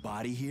single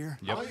body here?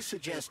 Yep. I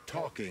suggest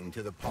talking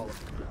to the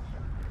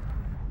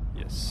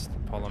Yes,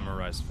 the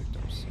polymerized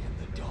victims.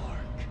 In the dark.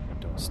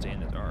 Don't stay in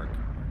the dark.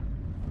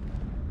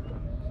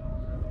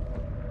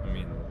 I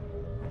mean,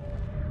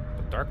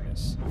 the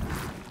darkness.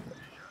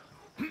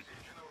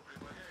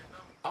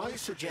 I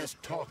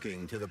suggest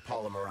talking to the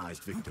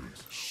polymerized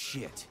victims.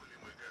 Shit.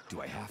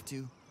 Do I have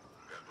to?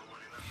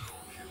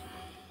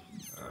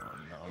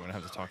 No, I'm gonna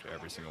have to talk to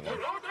every single one.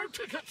 There are no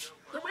tickets.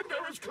 The window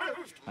is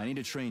closed. I need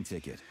a train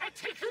ticket. A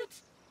ticket?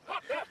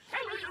 What the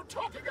hell are you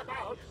talking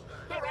about?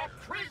 There are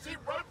crazy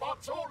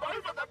robots all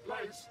over the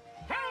place.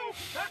 Help!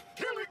 They're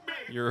killing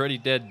me! You're already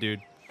dead, dude.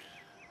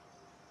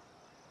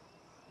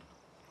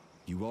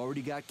 You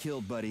already got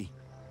killed, buddy.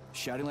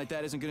 Shouting like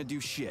that isn't gonna do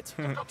shit.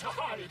 I've got to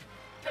hide.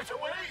 Get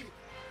away!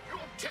 You'll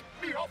tip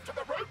me off to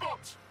the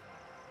robots.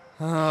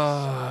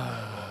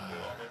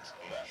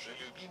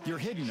 You're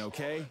hidden,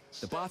 okay?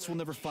 The bots will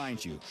never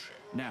find you.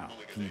 Now,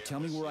 can you tell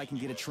me where I can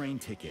get a train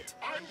ticket?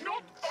 I'm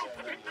not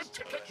opening the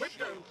ticket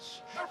window.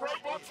 The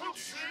robots will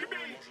see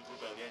me.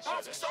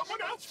 Ask someone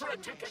else for a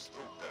ticket.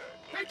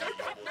 They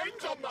don't have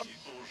names on them.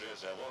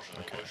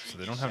 Okay, so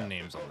they don't have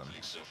names on them.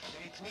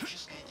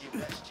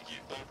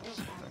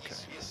 Okay,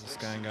 this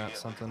guy got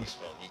something.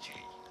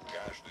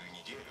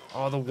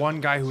 Oh, the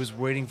one guy who was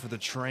waiting for the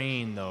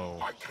train, though.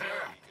 I can't.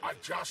 I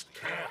just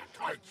can't.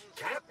 I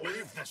can't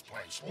leave this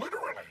place,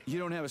 literally. You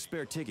don't have a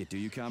spare ticket, do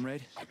you,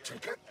 comrade? A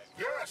ticket?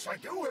 Yes, I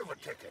do have a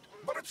ticket,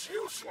 but it's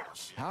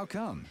useless. How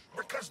come?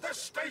 Because this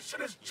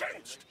station is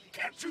jinxed.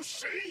 Can't you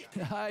see?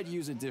 I'd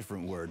use a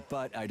different word,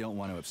 but I don't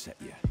want to upset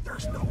you.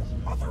 There's no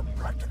other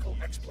practical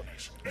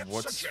explanation. It's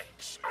What's a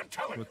jinx. I'm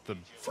telling with you. the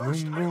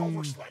First, vroom I vroom?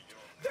 overslept.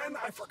 Then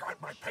I forgot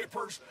my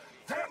papers.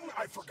 Then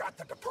I forgot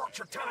the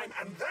departure time,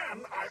 and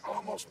then I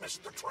almost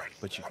missed the train.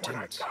 But you and when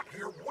I didn't. got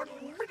here 1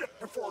 minute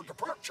before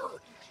departure,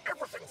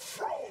 everything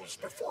froze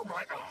before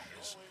my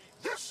eyes.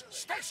 This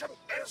station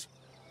is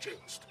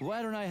jinxed.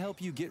 Why don't I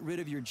help you get rid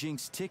of your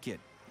jinx ticket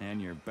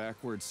and your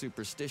backward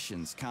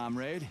superstitions,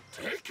 comrade?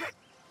 Take it.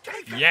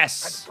 Take it.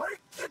 Yes. And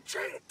break the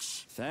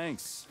jinx.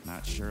 Thanks.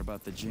 Not sure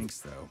about the jinx,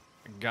 though.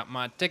 Got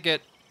my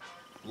ticket.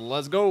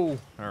 Let's go.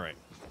 All right.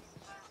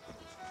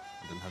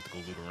 Didn't have to go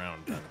loot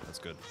around. That's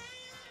good.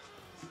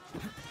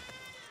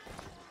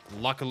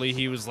 Luckily,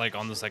 he was like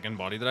on the second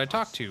body that I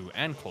talked to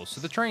and close to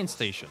the train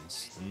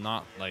stations,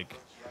 not like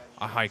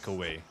a hike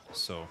away.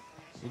 So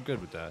we're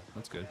good with that.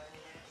 That's good.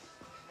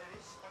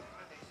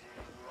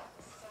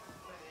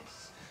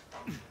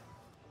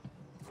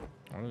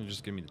 Why don't you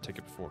just give me the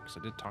ticket before? Because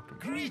I did talk to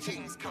him.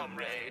 greetings,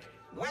 comrade.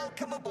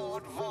 Welcome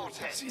aboard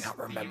Vortex. Does he not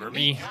remember the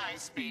me? unique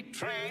high-speed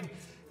train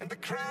and the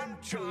crown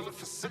jewel of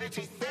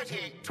Facility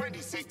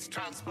 3826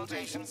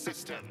 transportation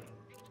system.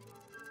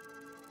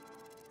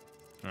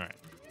 All right.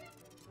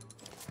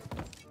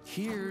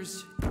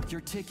 Here's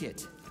your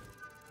ticket.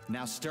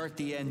 Now start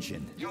the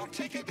engine. Your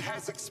ticket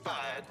has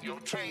expired. Your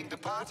train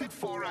departed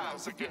 4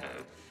 hours ago.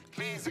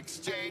 Please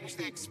exchange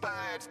the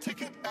expired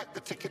ticket at the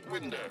ticket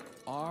window.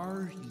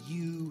 Are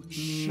you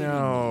shitting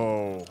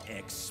No. me?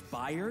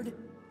 Expired?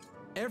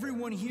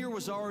 Everyone here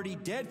was already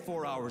dead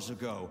 4 hours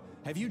ago.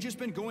 Have you just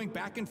been going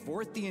back and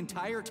forth the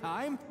entire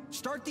time?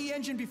 Start the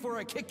engine before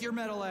I kick your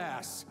metal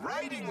ass.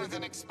 Riding with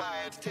an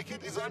expired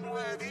ticket is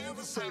unworthy of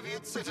a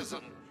Soviet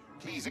citizen.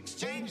 Please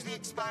exchange the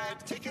expired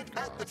ticket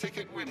at the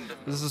ticket window.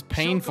 This is Choke on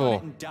painful.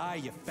 it and die,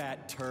 you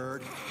fat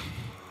turd.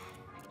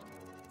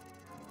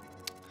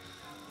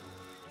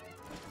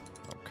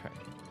 Okay.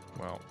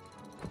 Well.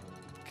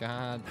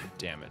 God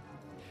damn it.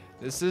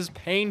 This is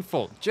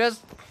painful.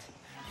 Just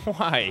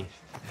why?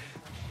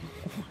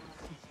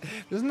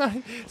 It's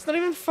not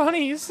even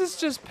funny. This is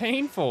just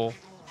painful.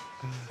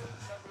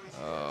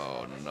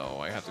 Oh no,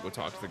 I have to go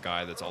talk to the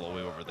guy that's all the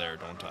way over there,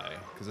 don't I?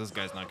 Because this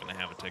guy's not gonna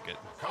have a ticket.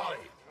 Connie,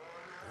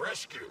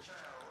 rescue.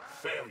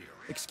 failure.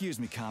 Excuse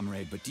me,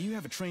 comrade, but do you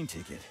have a train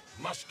ticket?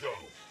 Must go.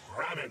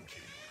 Ramen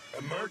key.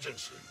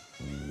 Emergency.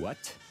 What?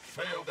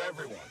 Failed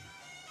everyone.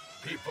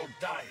 People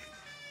dying.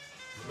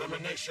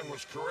 Elimination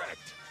was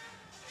correct.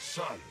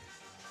 Son.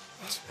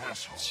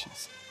 Asshole.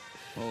 Jeez.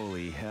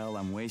 Holy hell,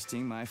 I'm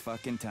wasting my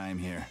fucking time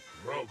here.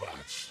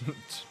 Robots.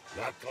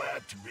 Not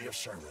glad to be of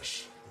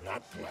service.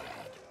 Not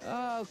glad.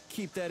 I'll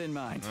keep that in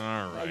mind.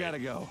 All right. I gotta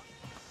go.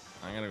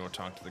 I'm gonna go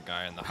talk to the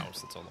guy in the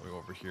house that's all the way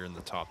over here in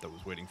the top that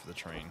was waiting for the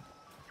train.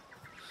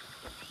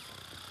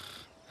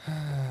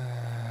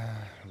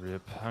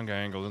 Rip.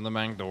 Okay, go in the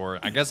bank door.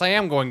 I guess I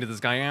am going to this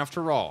guy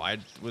after all. I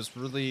was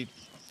really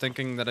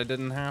thinking that I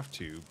didn't have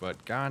to,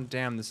 but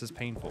goddamn, this is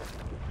painful.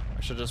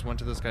 I should have just went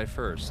to this guy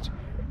first.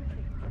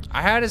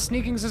 I had a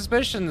sneaking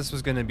suspicion this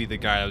was gonna be the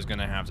guy I was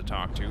gonna have to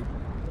talk to.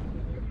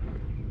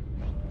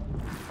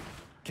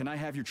 Can I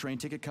have your train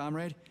ticket,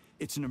 comrade?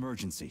 It's an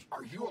emergency.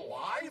 Are you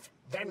alive?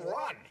 Then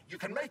run. You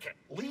can make it.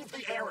 Leave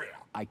the area.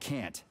 I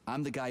can't.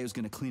 I'm the guy who's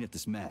gonna clean up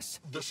this mess.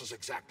 This is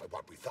exactly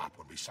what we thought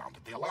when we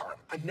sounded the alarm.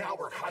 And now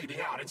we're hiding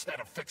out instead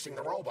of fixing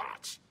the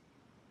robots.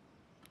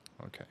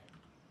 Okay.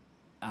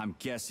 I'm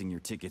guessing your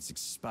ticket's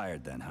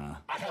expired then, huh?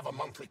 I have a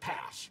monthly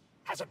pass.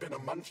 Has it been a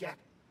month yet?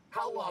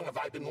 How long have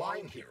I been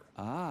lying here?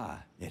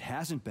 Ah, it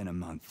hasn't been a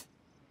month.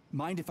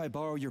 Mind if I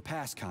borrow your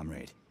pass,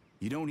 comrade?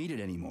 You don't need it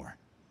anymore.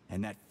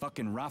 And that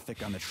fucking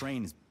Rafik on the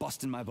train is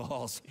busting my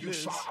balls. You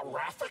saw a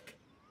Rafik?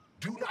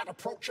 Do not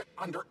approach it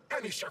under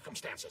any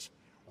circumstances.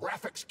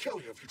 Rafiks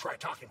kill you if you try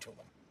talking to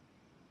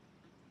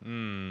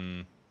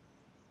them.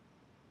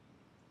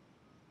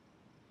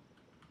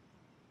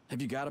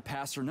 Have you got a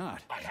pass or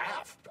not? I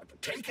have.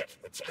 Take it.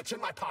 It's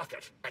in my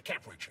pocket. I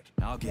can't reach it.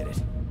 I'll get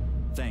it.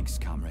 Thanks,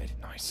 comrade.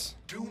 Nice.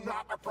 Do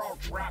not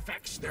approach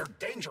Rafiks. They're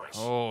dangerous.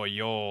 Oh,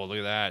 yo, look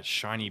at that.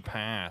 Shiny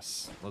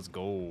pass. Let's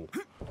go.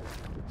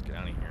 Let's get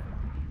out of here.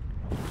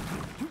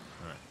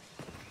 Alright.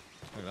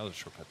 Look, that was a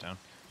shortcut down.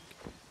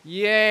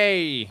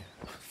 Yay!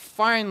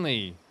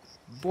 Finally!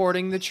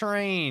 Boarding the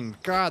train.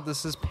 God,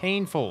 this is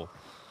painful.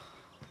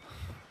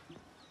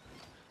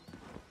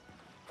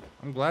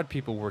 I'm glad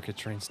people work at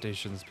train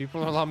stations.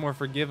 People are a lot more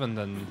forgiving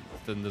than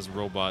this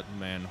robot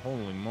man.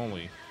 Holy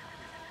moly.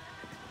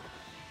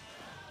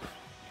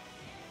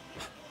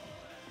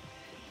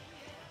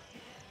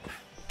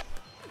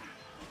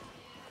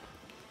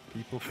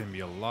 People can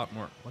be a lot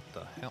more. What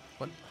the hell?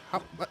 What? How?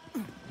 What?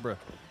 Bruh.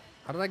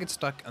 How did I get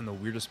stuck in the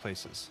weirdest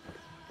places?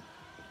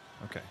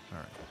 Okay,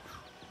 alright.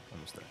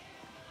 Almost there.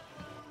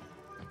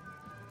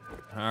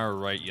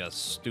 Alright, you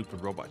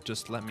stupid robot.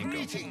 Just let me go.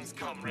 Greetings,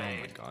 comrade.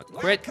 Oh my god.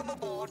 Quit Welcome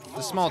aboard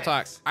the small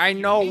talk. Vortex. I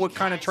know Unique what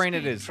kind of train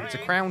it is. high-speed It's a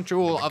train crown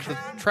jewel with of the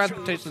crown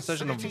transportation jewel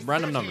session of facility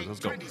random numbers. Let's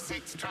go.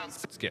 3026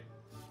 trans- Skip.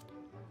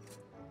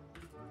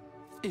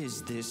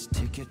 Is this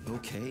ticket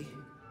okay?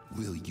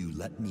 Will you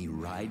let me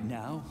ride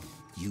now,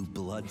 you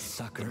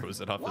bloodsucker?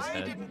 Throws it off his Why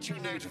head. didn't you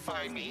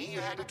notify me you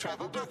had a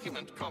travel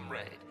document,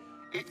 comrade?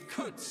 It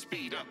could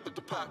speed up the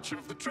departure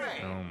of the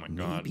train. Oh my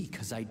god. Maybe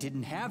because I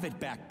didn't have it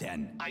back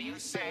then. Are you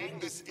saying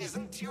this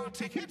isn't your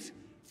ticket?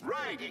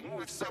 Riding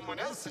with someone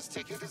else's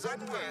ticket is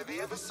unworthy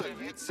of a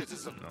Soviet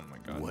citizen. Oh my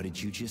god. What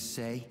did you just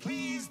say?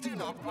 Please do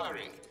not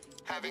worry.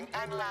 Having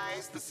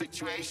analyzed the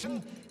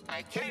situation,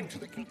 I came to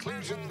the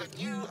conclusion that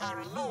you are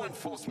a law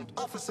enforcement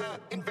officer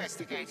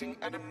investigating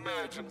an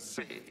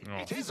emergency. Oh,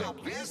 It is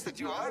obvious that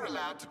you are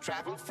allowed to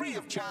travel free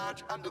of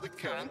charge under the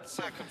current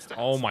circumstances.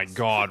 Oh my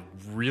god.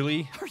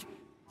 Really?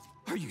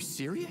 Are you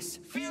serious?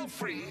 Feel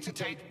free to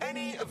take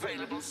any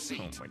available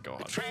seat. Oh my God.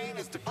 The train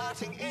is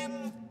departing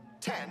in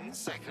 10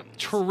 seconds.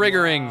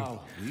 Triggering.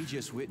 Wow, we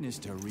just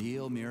witnessed a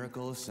real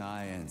miracle of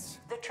science.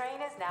 The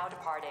train is now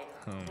departing.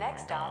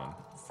 Next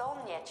stop,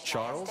 Solnechny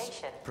Charles,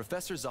 Station.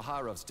 Professor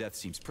Zaharov's death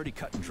seems pretty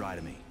cut and dry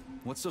to me.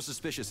 What's so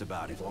suspicious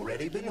about it? We've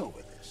already been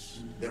over this.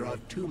 There are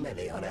too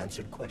many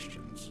unanswered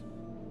questions.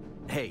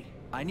 Hey,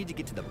 I need to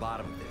get to the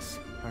bottom of this.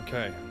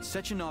 Okay.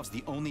 Sechenov's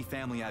the only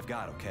family I've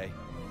got, okay?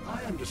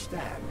 I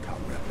understand,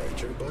 Comrade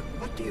Major, but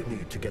what do you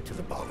need to get to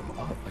the bottom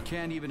of? I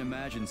can't even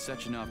imagine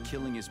Sechenov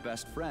killing his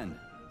best friend.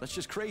 That's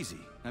just crazy.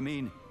 I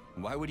mean,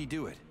 why would he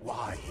do it?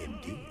 Why,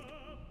 indeed.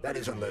 That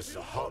is unless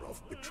Zaharov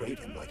betrayed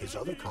him like his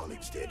other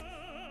colleagues did.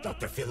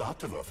 Dr.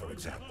 Filatova, for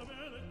example.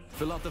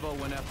 Filatova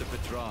went after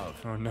Petrov.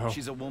 Oh, no.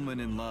 She's a woman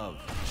in love.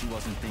 She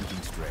wasn't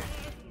thinking straight.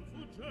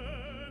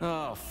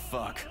 Oh,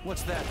 fuck.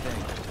 What's that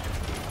thing?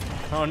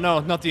 Oh no,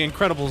 not the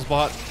Incredibles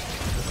bot.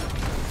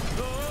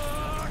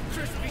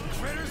 Crispy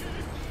critters!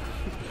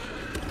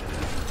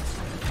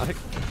 I think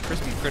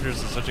Crispy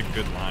Critters is such a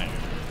good line.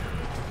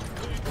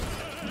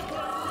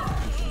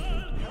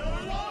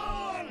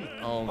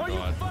 Oh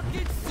god.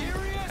 Fucking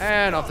serious?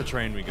 And off the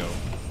train we go.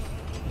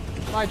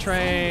 My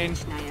train.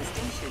 Solnechny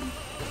Station.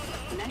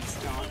 Next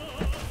stop.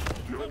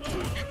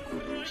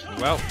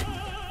 Well,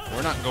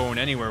 we're not going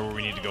anywhere where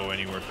we need to go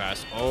anywhere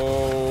fast.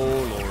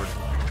 Oh lord.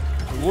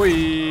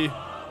 Whee!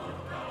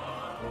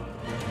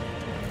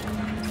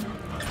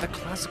 The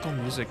classical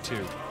music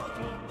too.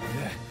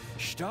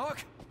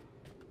 Stark?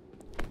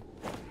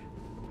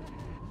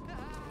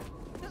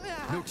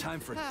 No time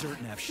for a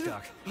dirt nap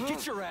stuck.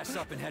 Get your ass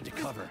up and head to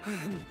cover.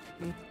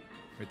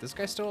 Wait, this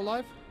guy's still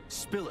alive?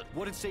 Spill it.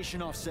 What did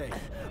Stationoff say?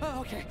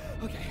 Okay.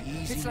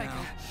 Easy it's like,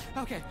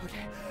 now. okay.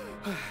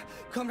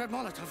 Comrade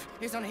Molotov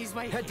is on his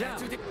way. Head down.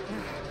 To the,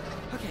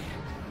 okay.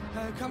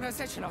 Comrade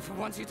Sechenov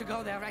wants you to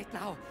go there right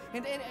now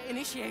and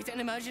initiate an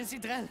emergency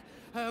drill.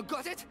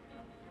 Got it?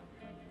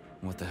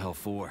 What the hell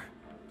for?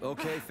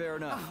 Okay, fair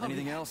enough.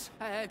 Anything else?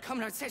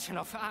 Comrade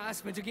Sechenov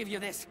asked me to give you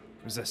this.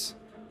 Who's this?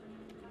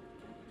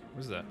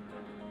 Who's that?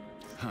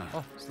 Huh.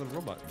 Oh, it's a little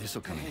robot. This'll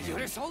come in You're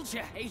handy. a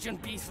soldier,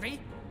 Agent B3.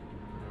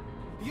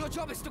 Your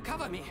job is to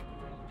cover me.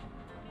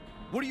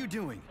 What are you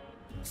doing?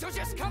 So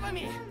just cover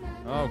me.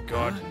 Oh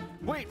God.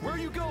 Wait, where are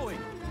you going?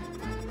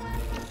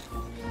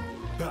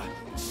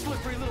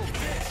 Slippery little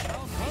bitch.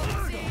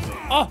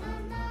 Oh!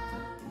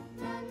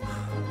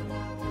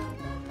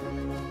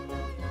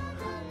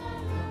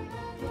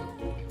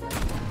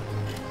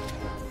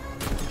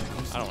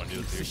 I don't want to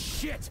do this, dude.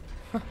 Shit!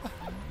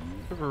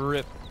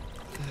 Rip.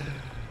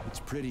 It's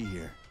pretty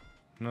here.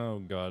 Oh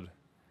God.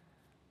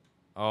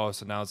 Oh,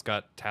 so now it's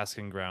got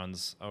tasking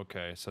grounds.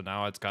 Okay, so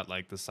now it's got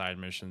like the side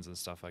missions and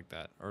stuff like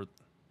that, or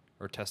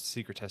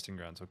secret testing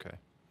grounds. Okay.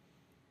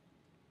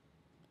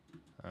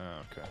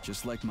 Okay.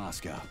 Just like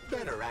Moscow.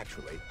 Better,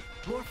 actually.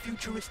 More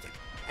futuristic,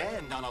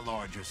 and on a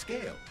larger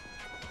scale.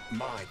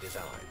 My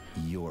design.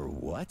 Your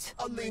what?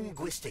 A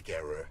linguistic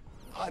error.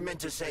 I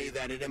meant to say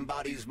that it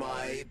embodies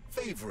my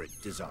favorite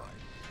design.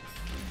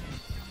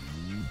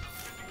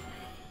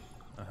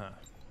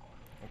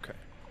 Okay.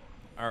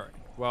 All right.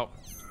 Well,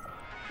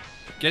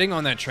 getting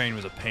on that train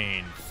was a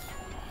pain.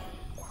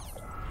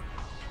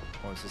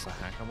 Oh, is this a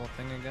hackable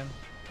thing again?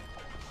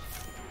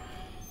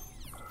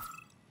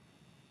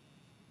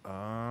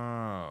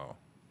 Oh.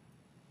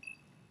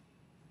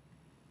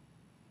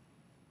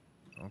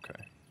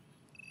 Okay.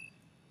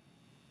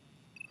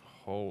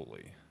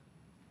 Holy.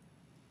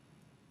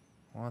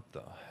 What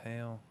the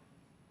hell?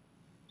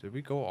 Did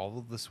we go all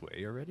of this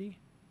way already?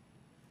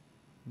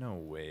 No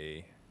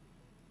way.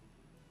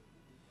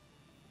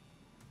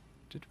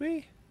 Did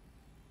we?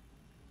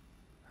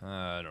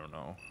 I don't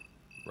know.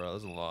 Bro,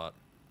 there's a lot.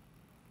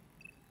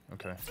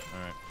 Okay,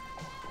 alright.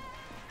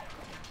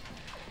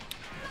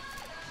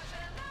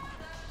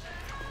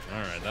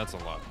 Alright, that's a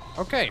lot.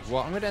 Okay,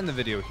 well, I'm gonna end the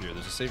video here.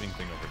 There's a saving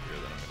thing over here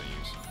that I'm gonna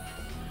use.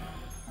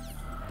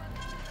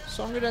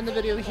 So I'm gonna end the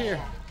video here.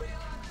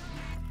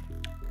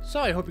 So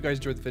I hope you guys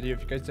enjoyed the video.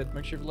 If you guys did,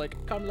 make sure to like,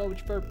 comment below what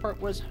your favorite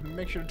part was.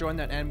 Make sure to join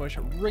that ambush,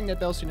 ring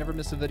that bell so you never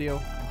miss a video.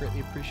 I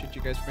greatly appreciate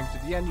you guys for bringing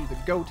to the end. You're the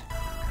GOAT.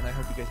 And I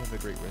hope you guys have a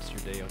great rest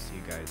of your day. I'll see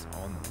you guys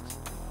on the next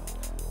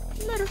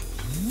one. Later.